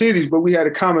different cities, but we had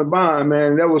a common bond,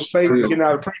 man. And that was faith getting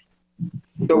out of prison.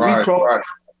 So we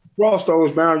crossed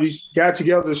those boundaries, got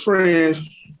together as friends,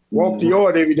 walked the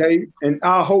yard every day, and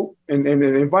our hope and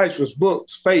advice was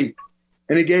books, faith.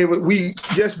 And it gave we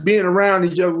just being around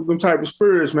each other with them type of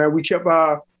spirits, man. We kept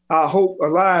our hope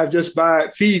alive just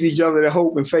by feeding each other that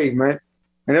hope and faith, man.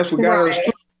 And that's what got us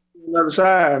to the other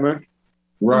side, man.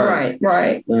 Right.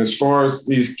 And as far as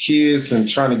these kids and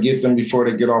trying to get them before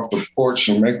they get off the porch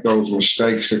and make those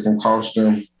mistakes, it can cost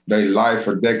them their life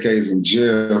or decades in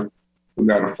jail. We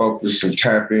got to focus and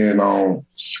tap in on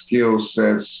skill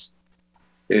sets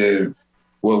and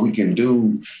what we can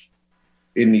do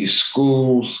in these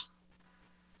schools.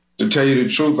 To tell you the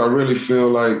truth, I really feel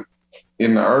like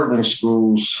in the urban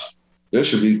schools, there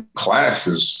should be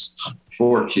classes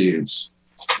for kids,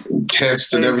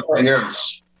 tests and everything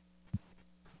else.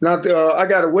 Now, I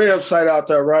got a website out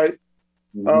there, right?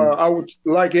 I would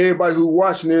like everybody who's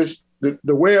watching this, the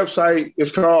website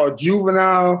is called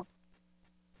Juvenile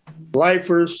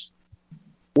Lifers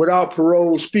Without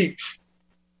Parole Speaks.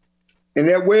 And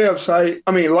that website,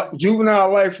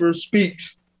 Juvenile Lifers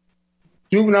Speaks,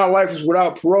 Juvenile Lifers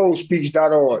Without Parole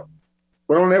Speaks.org.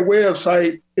 But on that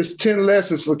website, it's 10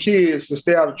 lessons for kids to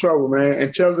stay out of trouble, man,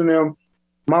 and telling them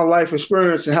my life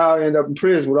experience and how I ended up in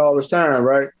prison with all this time,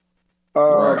 right?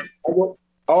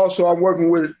 Also, I'm working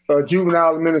with a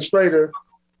juvenile administrator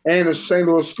and a St.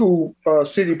 Louis school,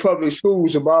 city public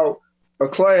schools, about a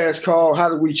class called How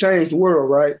Do We Change the World,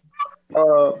 right?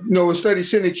 Instead of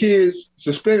sending kids,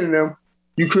 suspending them,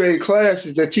 you create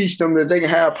classes that teach them that they can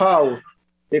have power.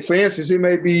 If, for instance, it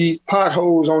may be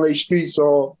potholes on their streets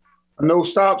or a no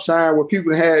stop sign where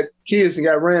people had kids and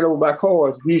got ran over by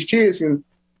cars. These kids can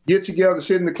get together,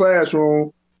 sit in the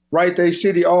classroom, write their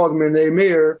city alderman, their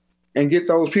mayor, and get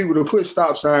those people to put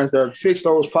stop signs there, fix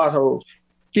those potholes.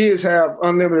 Kids have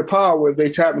unlimited power if they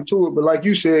tap into it. But like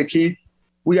you said, Keith,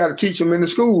 we got to teach them in the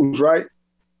schools, right?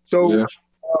 So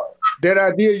that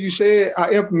idea you said, I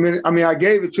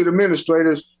gave it to the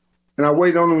administrators, and I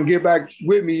waited on them to get back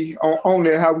with me on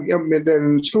that, how we implement that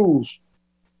in the schools.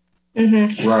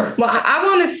 Mm-hmm. Right. Well, I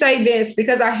want to say this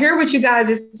because I hear what you guys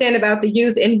are saying about the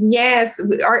youth. And yes,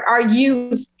 our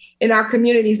youth in our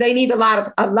communities. They need a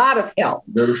lot of help.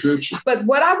 Better future. But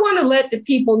what I want to let the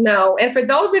people know, and for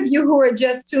those of you who are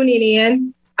just tuning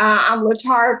in, I'm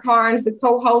Latara Carnes, the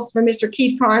co-host for Mr.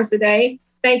 Keith Carnes today.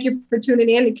 Thank you for tuning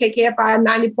in to KKFI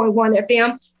 90.1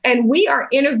 FM. And we are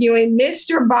interviewing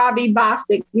Mr. Bobby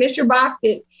Bostic. Mr.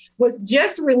 Bostic was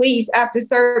just released after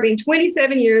serving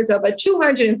 27 years of a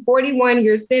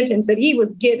 241-year sentence that he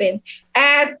was given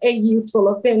as a youthful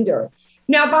offender.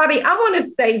 Now, Bobby, I want to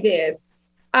say this.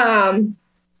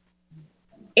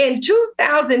 In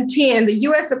 2010, the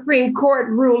U.S. Supreme Court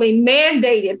ruling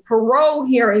mandated parole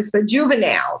hearings for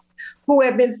juveniles who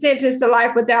have been sentenced to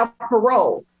life without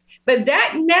parole. But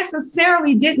that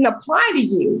necessarily didn't apply to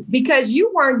you because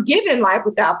you weren't given life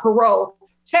without parole,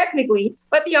 technically,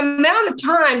 but the amount of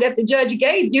time that the judge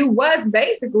gave you was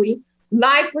basically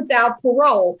life without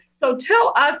parole. So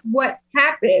tell us what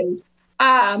happened.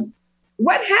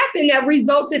 What happened that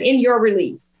resulted in your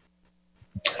release?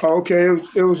 Okay,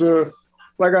 it was a,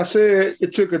 like I said,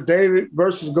 it took a David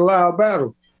versus Goliath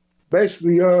battle.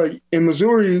 Basically, in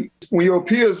Missouri, when your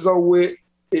appeals is over with,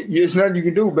 it's nothing you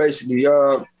can do, basically.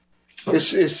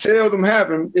 It's seldom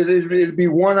happen. It'd be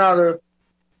 1 out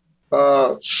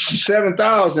of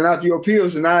 7,000 after your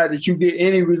appeals denied that you get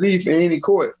any relief in any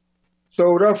court.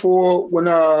 So therefore, when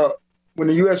the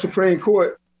U.S. Supreme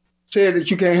Court said that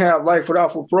you can't have life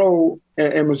without parole,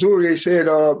 in Missouri, they said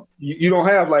you don't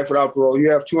have life without parole.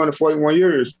 You have 241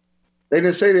 years. They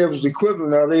didn't say there was the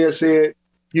equivalent of it. They said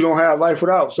you don't have life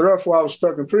without. So therefore, I was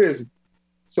stuck in prison.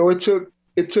 So it took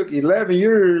 11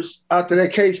 years after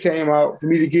that case came out for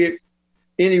me to get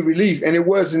any relief, and it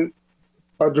wasn't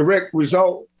a direct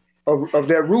result of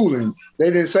that ruling. They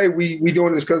didn't say we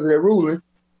doing this because of that ruling.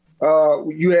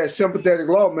 You had sympathetic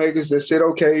lawmakers that said,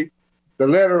 okay, the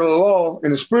letter of the law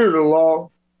and the spirit of the law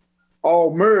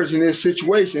all merged in this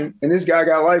situation, and this guy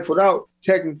got life without,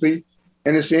 technically,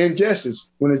 and it's an injustice.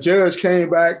 When the judge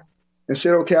came back and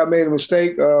said, okay, I made a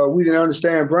mistake, we didn't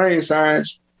understand brain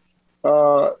science,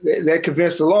 that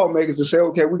convinced the lawmakers to say,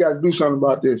 okay, we got to do something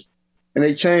about this. And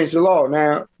they changed the law.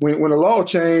 Now, when the law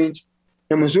changed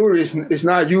in Missouri, it's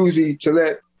not usually to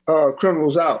let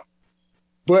criminals out.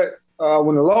 But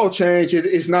when the law changed,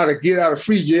 it's not a get out of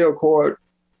free jail card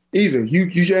either. You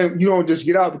don't just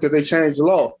get out because they changed the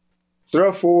law. So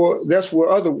therefore, that's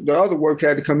where the other work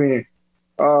had to come in.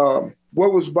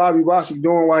 What was Bobby Bostic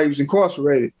doing while he was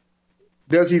incarcerated?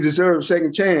 Does he deserve a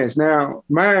second chance? Now,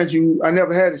 mind you, I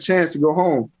never had a chance to go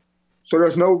home. So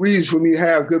there's no reason for me to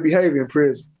have good behavior in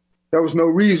prison. There was no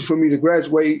reason for me to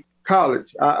graduate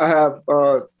college. I had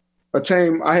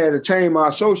attained my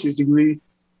associate's degree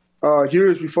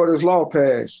years before this law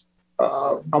passed.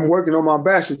 I'm working on my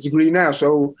bachelor's degree now.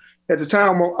 So at the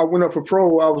time I went up for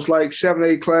parole, I was like 7 or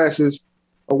 8 classes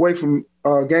away from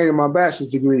gaining my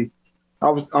bachelor's degree.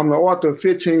 I'm the author of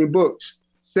 15 books.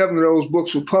 7 of those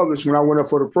books were published when I went up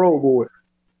for the parole board.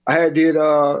 I had did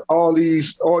all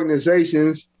these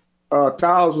organizations,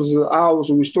 thousands of hours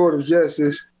of restorative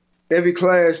justice. Every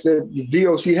class that the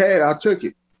DOC had, I took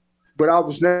it. But I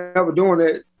was never doing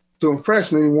that to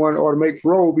impress anyone or to make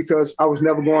parole because I was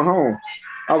never going home.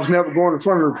 I was never going in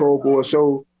front of the parole board.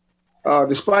 So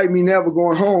despite me never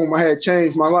going home, I had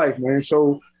changed my life, man.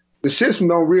 So the system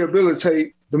don't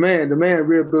rehabilitate the man. The man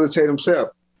rehabilitate himself.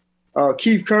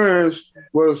 Keith Carnes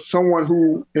was someone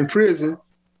who, in prison,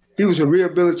 he was a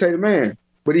rehabilitated man.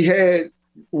 But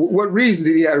what reason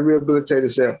did he have to rehabilitate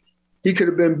himself? He could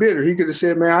have been bitter. He could have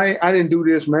said, man, I didn't do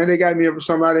this, man. They got me up for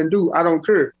something I didn't do. I don't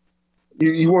care.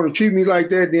 You want to treat me like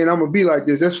that, then I'm going to be like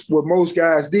this. That's what most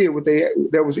guys did.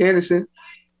 That was innocent.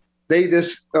 They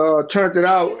just turned it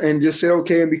out and just said,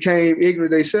 okay, and became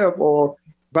ignorant themselves or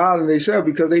violent themselves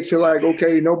because they feel like,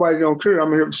 okay, nobody don't care.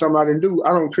 I'm here for something I didn't do. I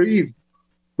don't care either.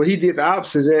 But he did the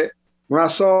opposite of that. When I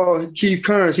saw Keith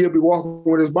Carnes, he'll be walking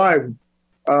with his Bible.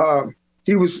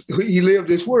 He lived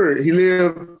this word. He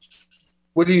lived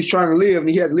what he was trying to live, and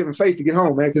he had to live in faith to get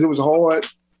home, man, because it was a hard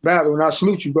battle. And I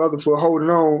salute you, brother, for holding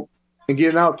on and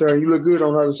getting out there. And you look good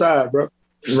on the other side, bro.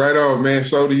 Right on, man.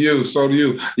 So do you. So do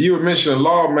you. You were mentioning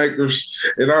lawmakers,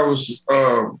 and I was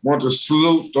want to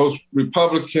salute those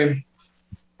Republican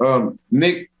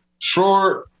Nick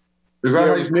Schroer. Is that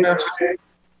how you pronounce it?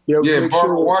 Yeah,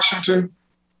 Barbara Washington.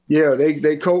 Yeah,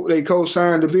 they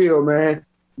co-signed the bill, man.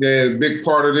 Yeah, a big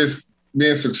part of this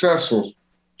being successful.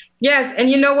 Yes, and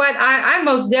you know what? I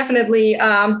most definitely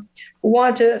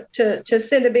want to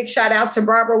send a big shout out to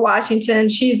Barbara Washington.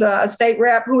 She's a state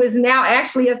rep who is now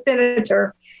actually a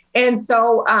senator. And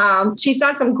so she's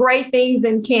done some great things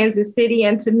in Kansas City.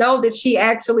 And to know that she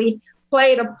actually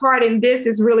played a part in this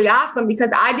is really awesome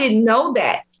because I didn't know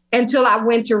that until I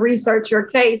went to research your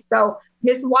case. So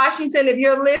Miss Washington, if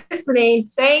you're listening,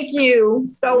 thank you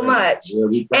so much.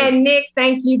 And Nick,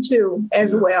 thank you too,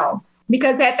 as well.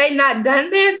 Because had they not done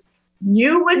this,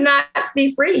 you would not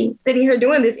be free sitting here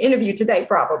doing this interview today,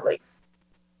 probably.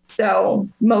 So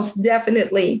most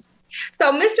definitely.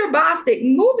 So Mr.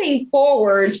 Bostic, moving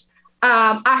forward,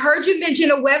 I heard you mention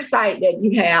a website that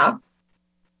you have.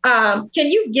 Can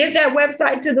you give that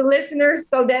website to the listeners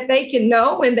so that they can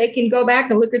know and they can go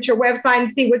back and look at your website and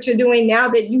see what you're doing now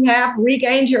that you have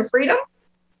regained your freedom?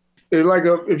 It's like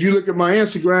if you look at my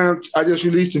Instagram, I just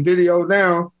released a video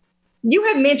now. You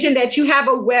have mentioned that you have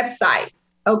a website,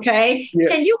 okay? Yeah.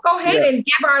 Can you go ahead and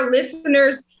give our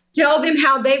listeners, tell them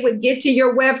how they would get to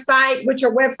your website, what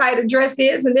your website address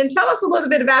is, and then tell us a little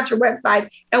bit about your website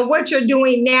and what you're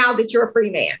doing now that you're a free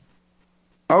man.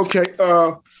 Okay.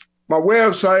 My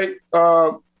website,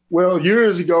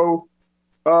 years ago,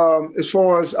 as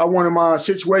far as I wanted my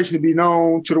situation to be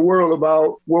known to the world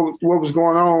about what was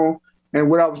going on and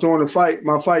what I was doing to fight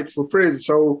my fight for prison.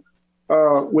 So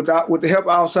with the help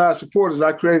of outside supporters,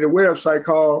 I created a website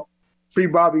called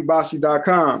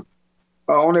freebobbybostic.com.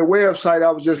 On that website,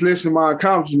 I was just listing my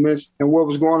accomplishments and what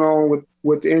was going on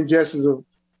with the injustice of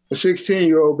a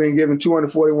 16-year-old being given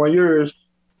 241 years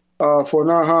for a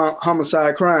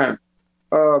non-homicide crime.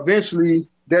 Eventually,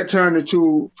 that turned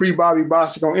into Free Bobby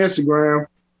Bostic on Instagram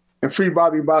and Free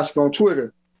Bobby Bostic on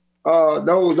Twitter.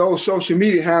 Those social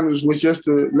media handles was just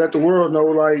to let the world know,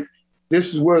 like,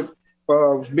 this is what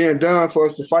was being done for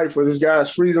us to fight for this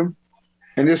guy's freedom,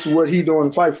 and this is what he's doing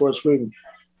to fight for his freedom.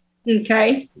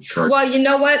 Okay. Well, you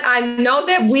know what? I know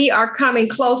that we are coming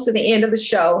close to the end of the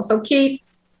show. So, Keith,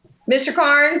 Mr.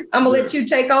 Carnes, I'm going to let you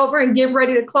take over and get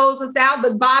ready to close us out.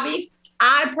 But, Bobby,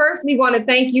 I personally want to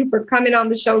thank you for coming on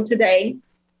the show today.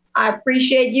 I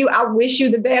appreciate you. I wish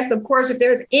you the best. Of course, if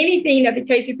there's anything that the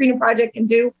KC Freedom Project can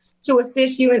do to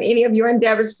assist you in any of your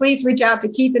endeavors, please reach out to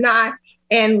Keith and I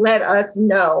and let us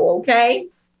know, okay?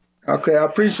 Okay, I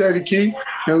appreciate it, Keith.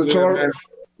 And Latoya.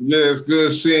 Yeah, it's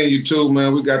good seeing you too,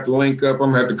 man. We got the link up.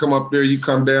 I'm gonna have to come up there. You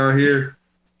come down here.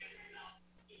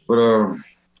 But I'm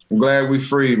glad we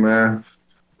free, man.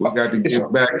 We got to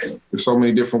get back. There's so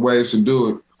many different ways to do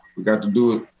it. We got to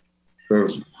do it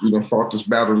because we done fought this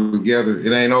battle together.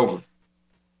 It ain't over.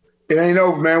 It ain't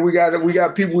over, man. We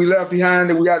got people we left behind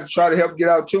that we got to try to help get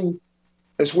out too,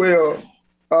 as well.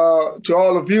 To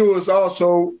all the viewers,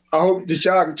 also, I hope that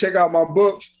y'all can check out my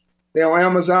books. They're on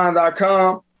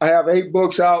Amazon.com. I have 8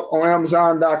 books out on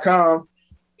Amazon.com.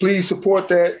 Please support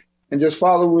that and just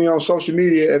follow me on social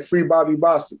media at Free Bobby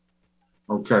Bostic.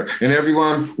 Okay. And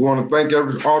everyone, we want to thank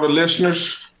all the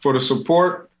listeners for the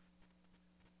support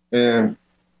and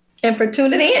for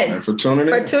tuning in. For tuning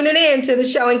in to the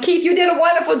show. And Keith, you did a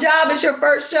wonderful job. It's your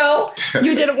first show.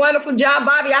 You did a wonderful job.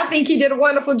 Bobby, I think he did a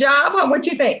wonderful job. What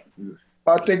you think?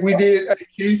 I think we did. Hey,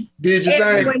 Keith, did your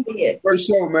Everyone thing. Did. First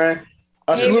show, man.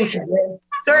 I salute you, bro.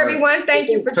 So everyone, thank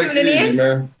you for tuning in.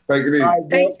 Man. Take it easy.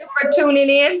 Thank you for tuning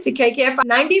in to KKFI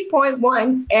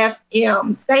 90.1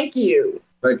 FM. Thank you.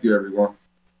 Thank you, everyone.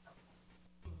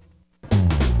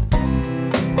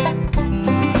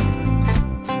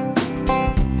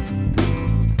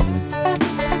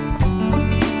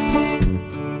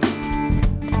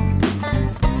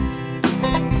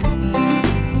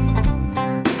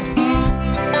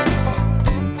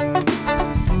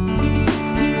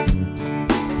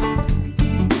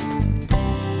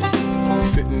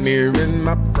 Here in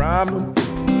my problem.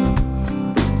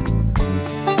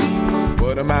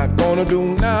 What am I gonna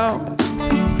do now?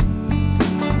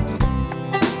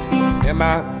 Am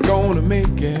I gonna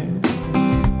make it?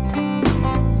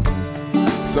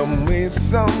 Some way,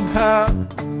 somehow.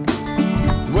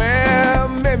 Well,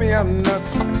 maybe I'm not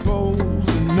supposed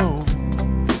to know.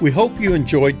 We hope you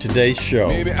enjoyed today's show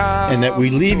and that we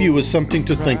leave you with something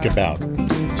to think about,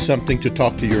 something to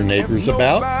talk to your neighbors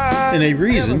about, and a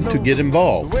reason to get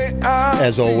involved.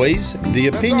 As always, the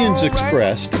opinions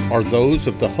expressed are those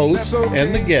of the host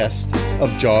and the guests of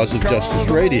Jaws of Justice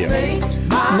Radio,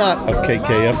 not of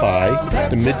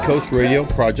KKFI, the Mid-Coast Radio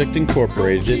Project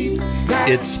Incorporated,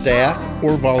 its staff,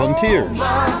 or volunteers.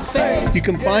 You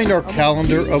can find our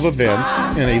calendar of events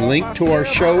and a link to our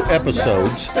show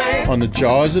episodes on the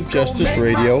Jaws of Justice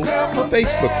Radio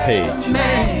Facebook page.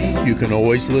 You can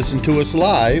always listen to us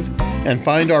live and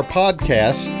find our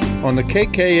podcast on the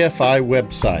KKFI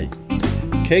website,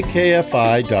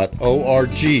 kkfi.org.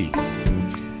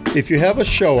 If you have a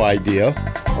show idea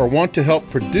or want to help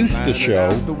produce the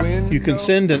show, you can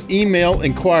send an email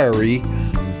inquiry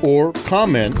or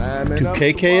comment to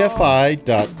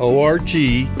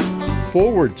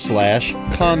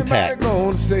kkfi.org/contact.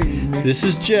 This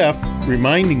is Jeff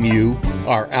reminding you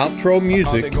Our outro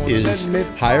music is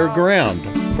Higher Ground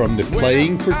from the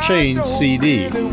Playing for Change CD.